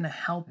 and we're going to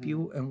help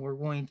you, and we're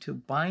going to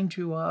bind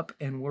you up,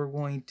 and we're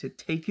going to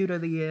take you to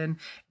the inn,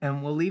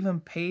 and we'll even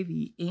pay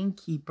the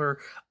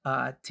innkeeper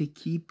to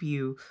keep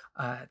you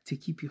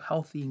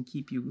healthy and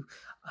keep you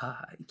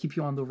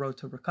on the road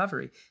to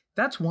recovery.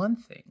 That's one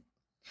thing.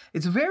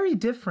 It's very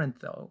different,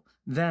 though,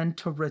 than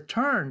to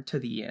return to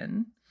the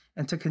inn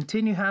and to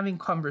continue having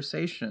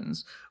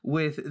conversations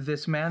with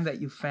this man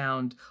that you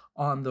found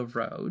on the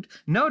road.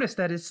 Notice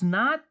that it's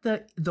not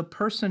the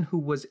person who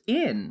was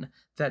in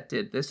that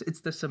did this, it's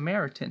the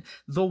Samaritan.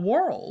 The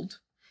world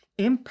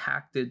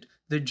impacted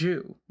the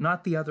Jew,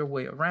 not the other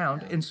way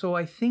around. And so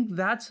I think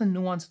that's a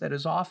nuance that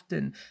is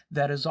often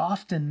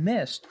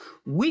missed.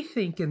 We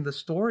think in the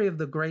story of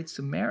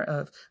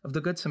the of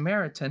the Good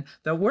Samaritan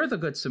that we're the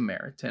Good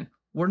Samaritan.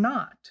 We're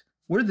not.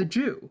 We're the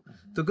Jew.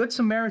 The Good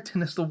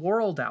Samaritan is the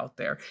world out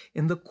there.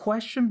 And the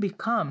question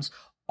becomes,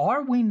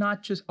 are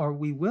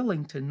we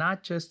willing to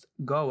not just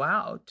go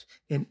out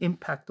and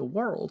impact the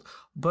world,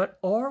 but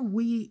are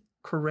we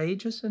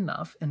courageous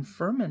enough and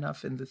firm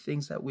enough in the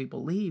things that we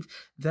believe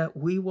that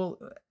we will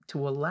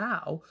to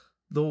allow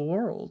the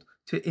world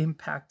to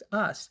impact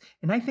us?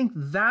 And I think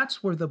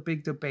that's where the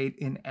big debate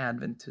in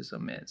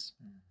Adventism is.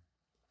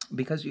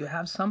 Because you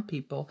have some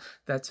people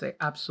that say,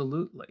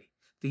 absolutely,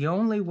 the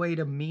only way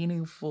to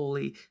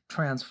meaningfully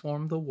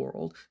transform the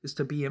world is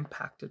to be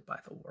impacted by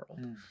the world.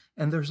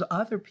 And there's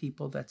other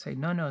people that say,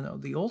 no.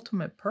 The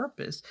ultimate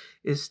purpose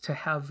is to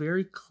have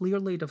very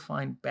clearly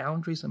defined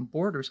boundaries and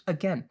borders,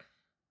 again,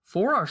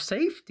 for our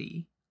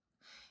safety.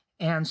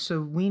 And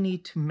so we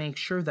need to make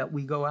sure that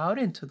we go out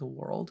into the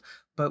world,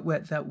 but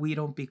that we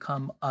don't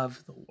become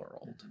of the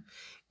world.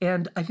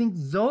 And I think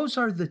those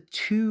are the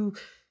two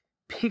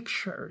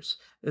pictures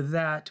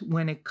that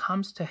when it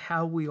comes to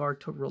how we are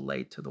to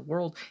relate to the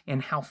world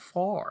and how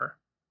far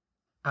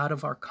out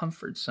of our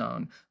comfort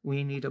zone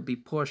we need to be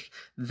pushed,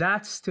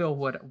 that's still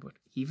what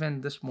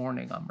even this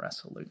morning I'm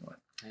wrestling with.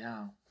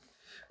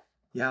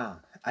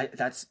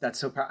 That's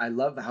so I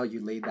love how you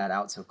laid that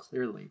out so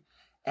clearly.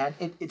 And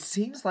it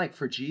seems like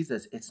for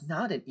Jesus it's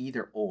not an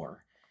either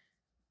or,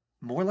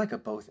 more like a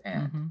both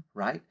and,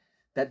 right?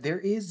 That there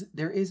is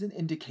an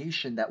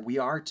indication that we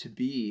are to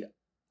be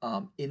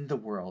in the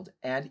world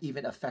and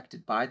even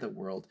affected by the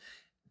world,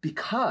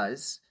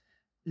 because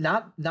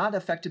not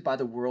affected by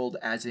the world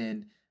as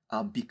in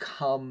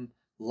become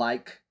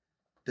like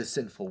the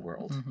sinful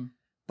world,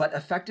 but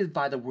affected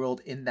by the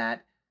world in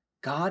that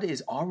God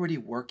is already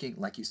working,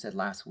 like you said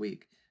last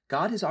week,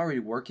 God is already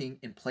working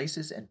in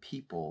places and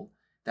people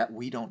that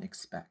we don't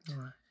expect.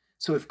 Right.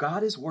 So if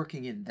God is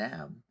working in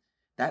them,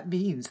 that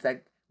means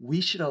that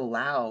we should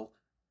allow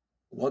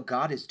what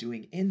God is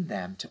doing in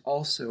them to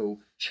also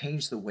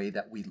change the way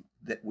that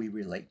we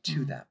relate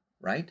to them,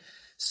 right?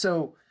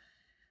 So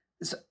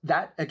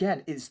that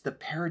again is the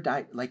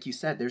paradigm, like you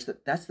said,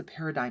 that's the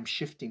paradigm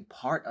shifting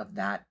part of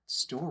that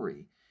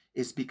story,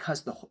 is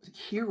because the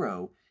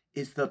hero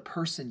is the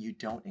person you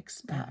don't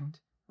expect,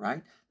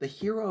 right? The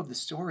hero of the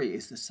story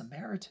is the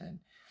Samaritan.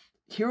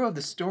 Hero of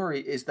the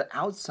story is the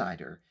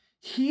outsider.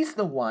 He's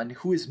the one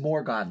who is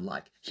more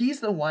godlike. He's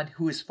the one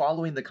who is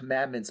following the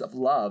commandments of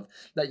love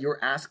that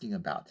you're asking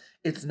about.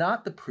 It's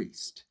not the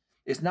priest.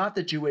 It's not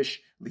the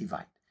Jewish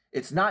Levite.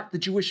 It's not the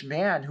Jewish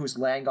man who's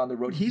laying on the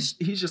road. He's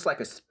just like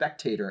a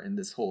spectator in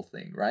this whole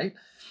thing, right?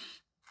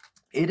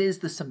 It is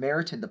the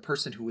Samaritan, the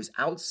person who is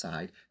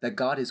outside, that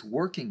God is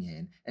working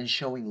in and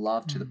showing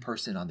love to the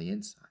person on the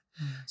inside.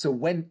 So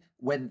when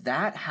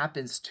that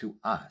happens to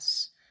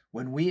us,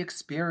 when we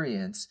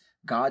experience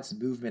God's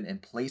movement in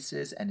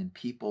places and in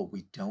people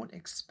we don't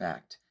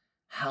expect,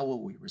 how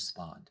will we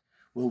respond?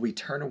 Will we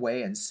turn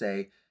away and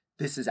say,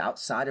 this is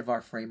outside of our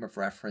frame of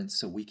reference,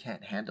 so we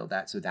can't handle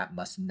that, so that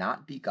must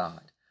not be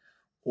God?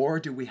 Or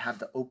do we have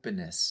the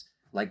openness,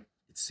 like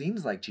it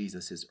seems like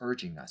Jesus is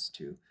urging us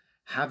to,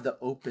 have the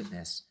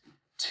openness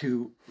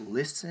to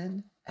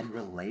listen and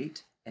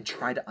relate and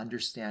try to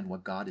understand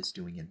what God is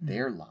doing in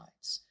their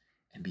lives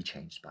and be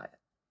changed by it?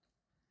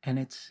 And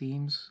it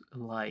seems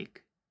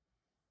like,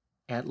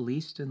 at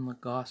least in the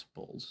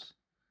Gospels,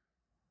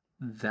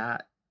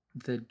 that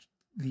the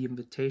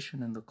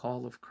invitation and the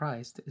call of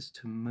Christ is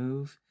to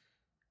move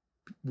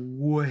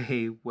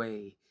way,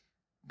 way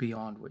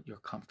beyond what you're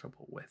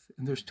comfortable with.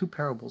 And there's two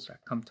parables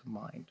that come to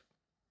mind.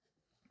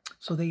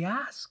 So they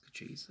ask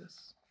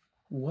Jesus,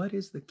 what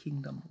is the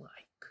kingdom like?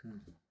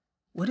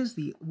 What is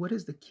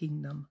the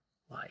kingdom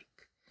like?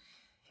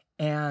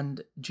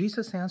 And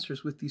Jesus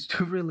answers with these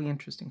two really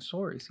interesting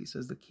stories. He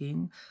says, the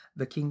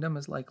kingdom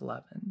is like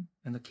leaven,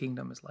 and the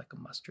kingdom is like a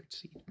mustard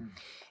seed.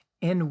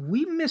 And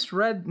we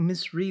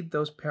misread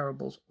those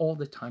parables all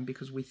the time,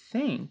 because we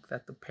think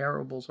that the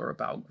parables are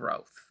about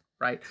growth,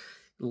 right?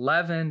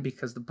 Leaven,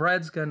 because the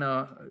bread's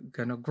gonna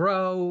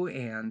grow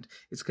and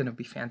it's gonna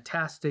be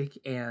fantastic,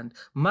 and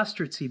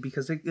mustard seed,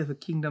 because the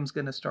kingdom's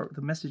gonna start,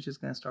 the message is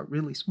gonna start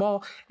really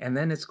small and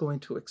then it's going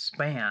to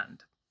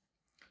expand.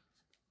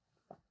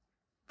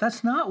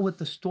 That's not what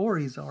the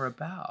stories are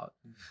about.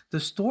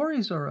 The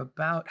stories are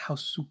about how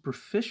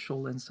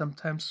superficial and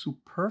sometimes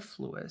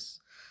superfluous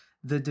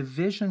the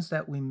divisions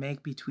that we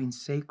make between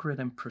sacred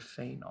and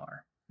profane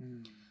are.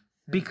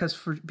 Because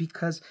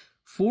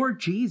for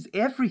Jesus,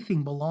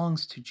 everything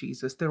belongs to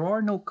Jesus. There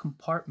are no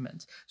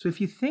compartments. So if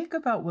you think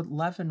about what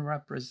leaven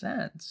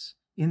represents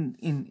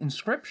in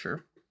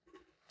Scripture,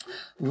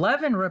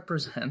 leaven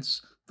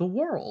represents the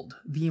world,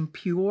 the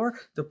impure,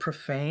 the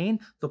profane,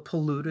 the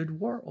polluted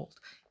world.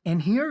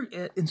 And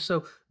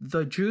so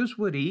the Jews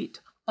would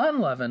eat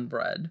unleavened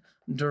bread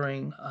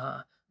during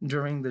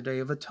the Day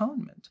of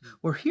Atonement.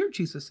 Where here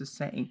Jesus is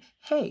saying,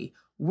 hey,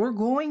 we're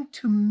going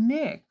to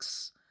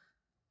mix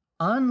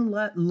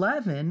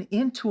leaven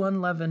into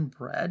unleavened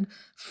bread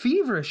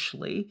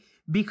feverishly,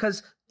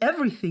 because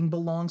everything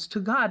belongs to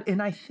God.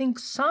 And I think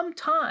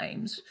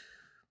sometimes,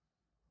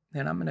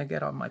 and I'm going to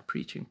get on my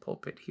preaching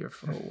pulpit here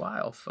for a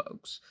while,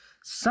 folks,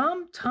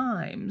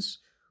 sometimes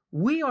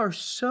we are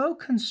so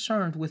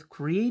concerned with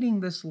creating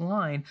this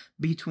line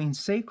between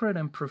sacred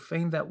and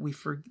profane that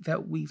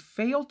we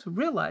fail to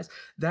realize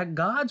that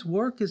God's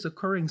work is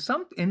occurring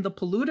in the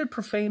polluted,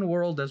 profane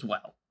world as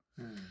well.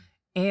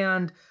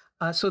 And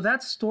so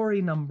that's story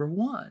number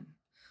one.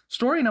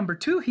 Story number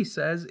two, he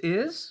says,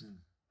 is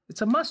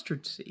it's a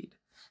mustard seed.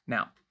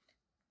 Now,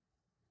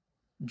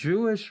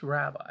 Jewish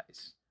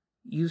rabbis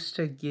used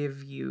to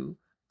give you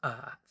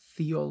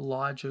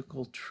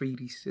theological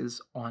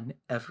treatises on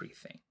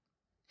everything.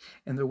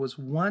 And there was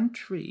one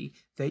tree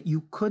that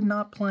you could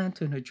not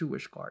plant in a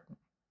Jewish garden,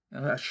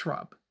 a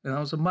shrub, and that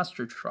was a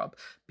mustard shrub,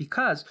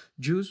 because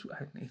Jews,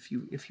 if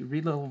you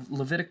read the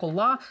Levitical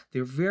law,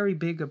 they're very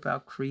big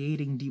about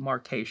creating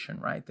demarcation,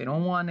 right? They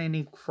don't want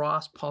any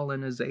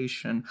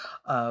cross-pollination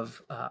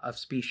of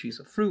species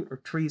of fruit or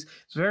trees.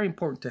 It's very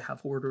important to have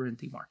order and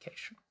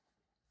demarcation.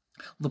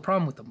 The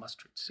problem with the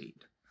mustard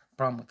seed, the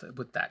problem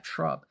with that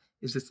shrub,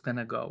 is it's going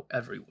to go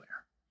everywhere.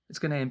 It's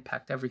going to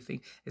impact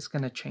everything. It's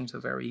going to change the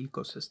very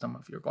ecosystem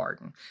of your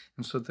garden.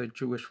 And so the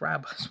Jewish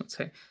rabbis would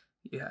say,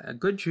 yeah, a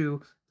good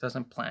Jew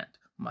doesn't plant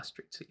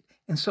mustard seed.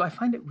 And so I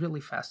find it really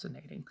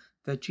fascinating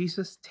that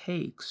Jesus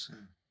takes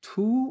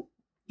two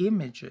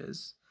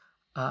images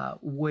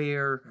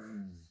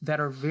that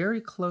are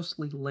very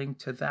closely linked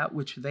to that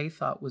which they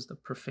thought was the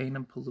profane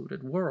and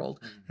polluted world,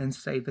 and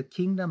say the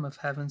kingdom of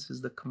heavens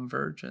is the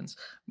convergence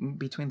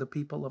between the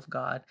people of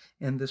God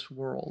in this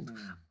world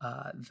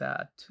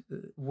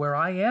where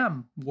I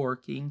am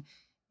working.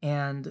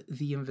 And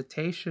the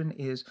invitation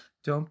is,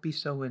 don't be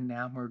so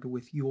enamored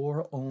with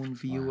your own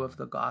view of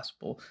the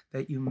gospel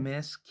that you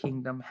miss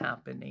kingdom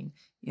happening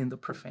in the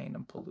profane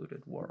and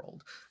polluted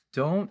world.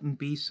 Don't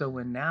be so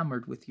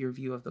enamored with your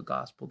view of the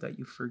gospel that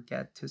you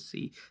forget to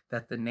see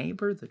that the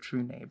neighbor, the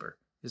true neighbor,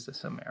 is the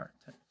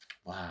Samaritan.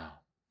 Wow.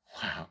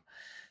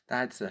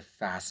 That's a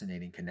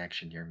fascinating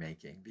connection you're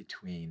making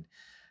between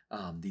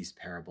these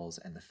parables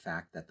and the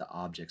fact that the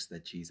objects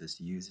that Jesus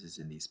uses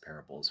in these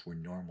parables were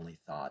normally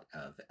thought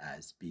of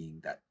as being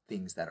that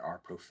things that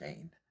are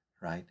profane,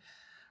 right?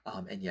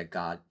 And yet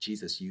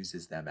Jesus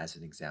uses them as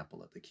an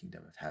example of the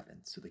kingdom of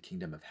heaven. So the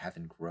kingdom of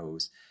heaven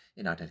grows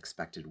in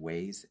unexpected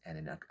ways and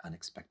in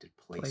unexpected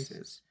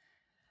places.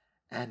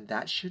 And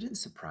that shouldn't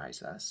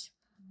surprise us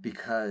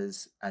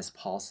because, as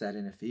Paul said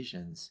in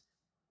Ephesians,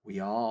 we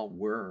all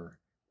were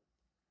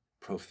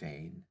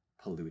profane,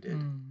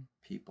 polluted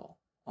people.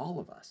 All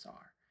of us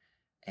are.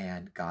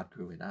 And God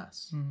grew in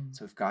us.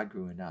 So if God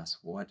grew in us,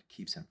 what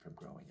keeps him from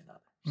growing in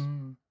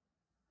others?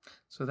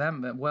 So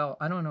well,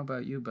 I don't know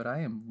about you, but I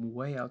am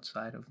way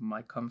outside of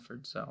my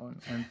comfort zone.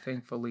 And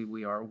thankfully,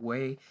 we are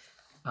way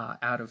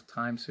out of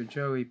time. So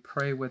Joey,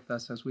 pray with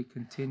us as we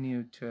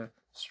continue to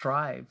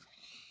strive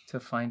to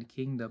find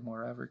kingdom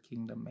wherever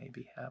kingdom may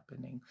be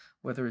happening,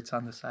 whether it's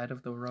on the side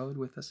of the road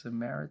with a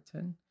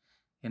Samaritan,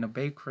 in a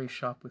bakery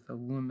shop with a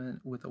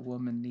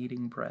woman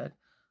kneading bread,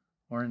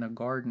 or in a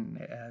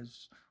garden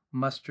as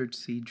mustard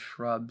seed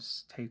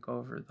shrubs take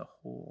over the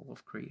whole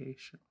of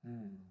creation.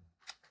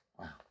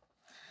 Wow.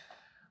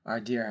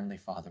 Our dear Heavenly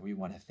Father, we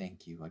want to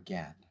thank you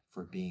again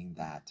for being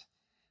that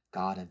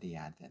God of the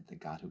Advent, the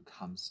God who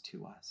comes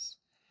to us.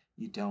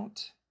 You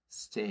don't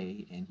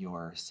stay in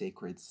your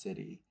sacred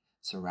city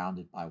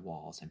surrounded by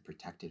walls and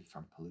protected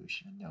from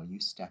pollution. No, you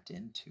stepped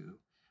into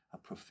a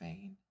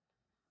profane,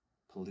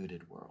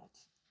 polluted world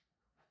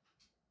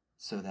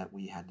so that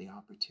we had the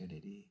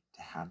opportunity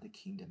to have the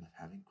kingdom of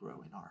heaven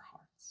grow in our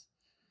hearts.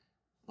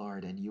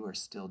 Lord, and you are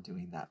still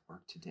doing that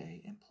work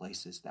today in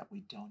places that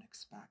we don't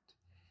expect.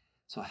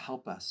 So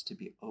help us to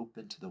be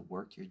open to the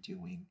work you're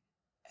doing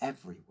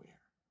everywhere,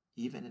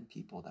 even in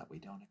people that we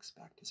don't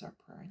expect, is our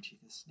prayer in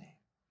Jesus' name.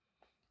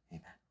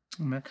 Amen.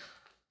 Amen.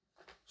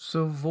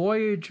 So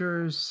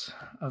voyagers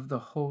of the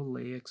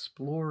holy,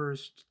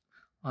 explorers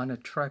on a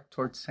trek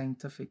towards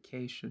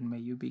sanctification, may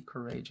you be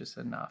courageous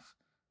enough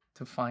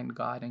to find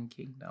God and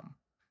kingdom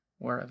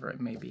wherever it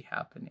may be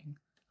happening.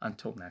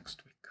 Until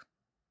next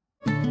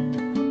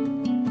week.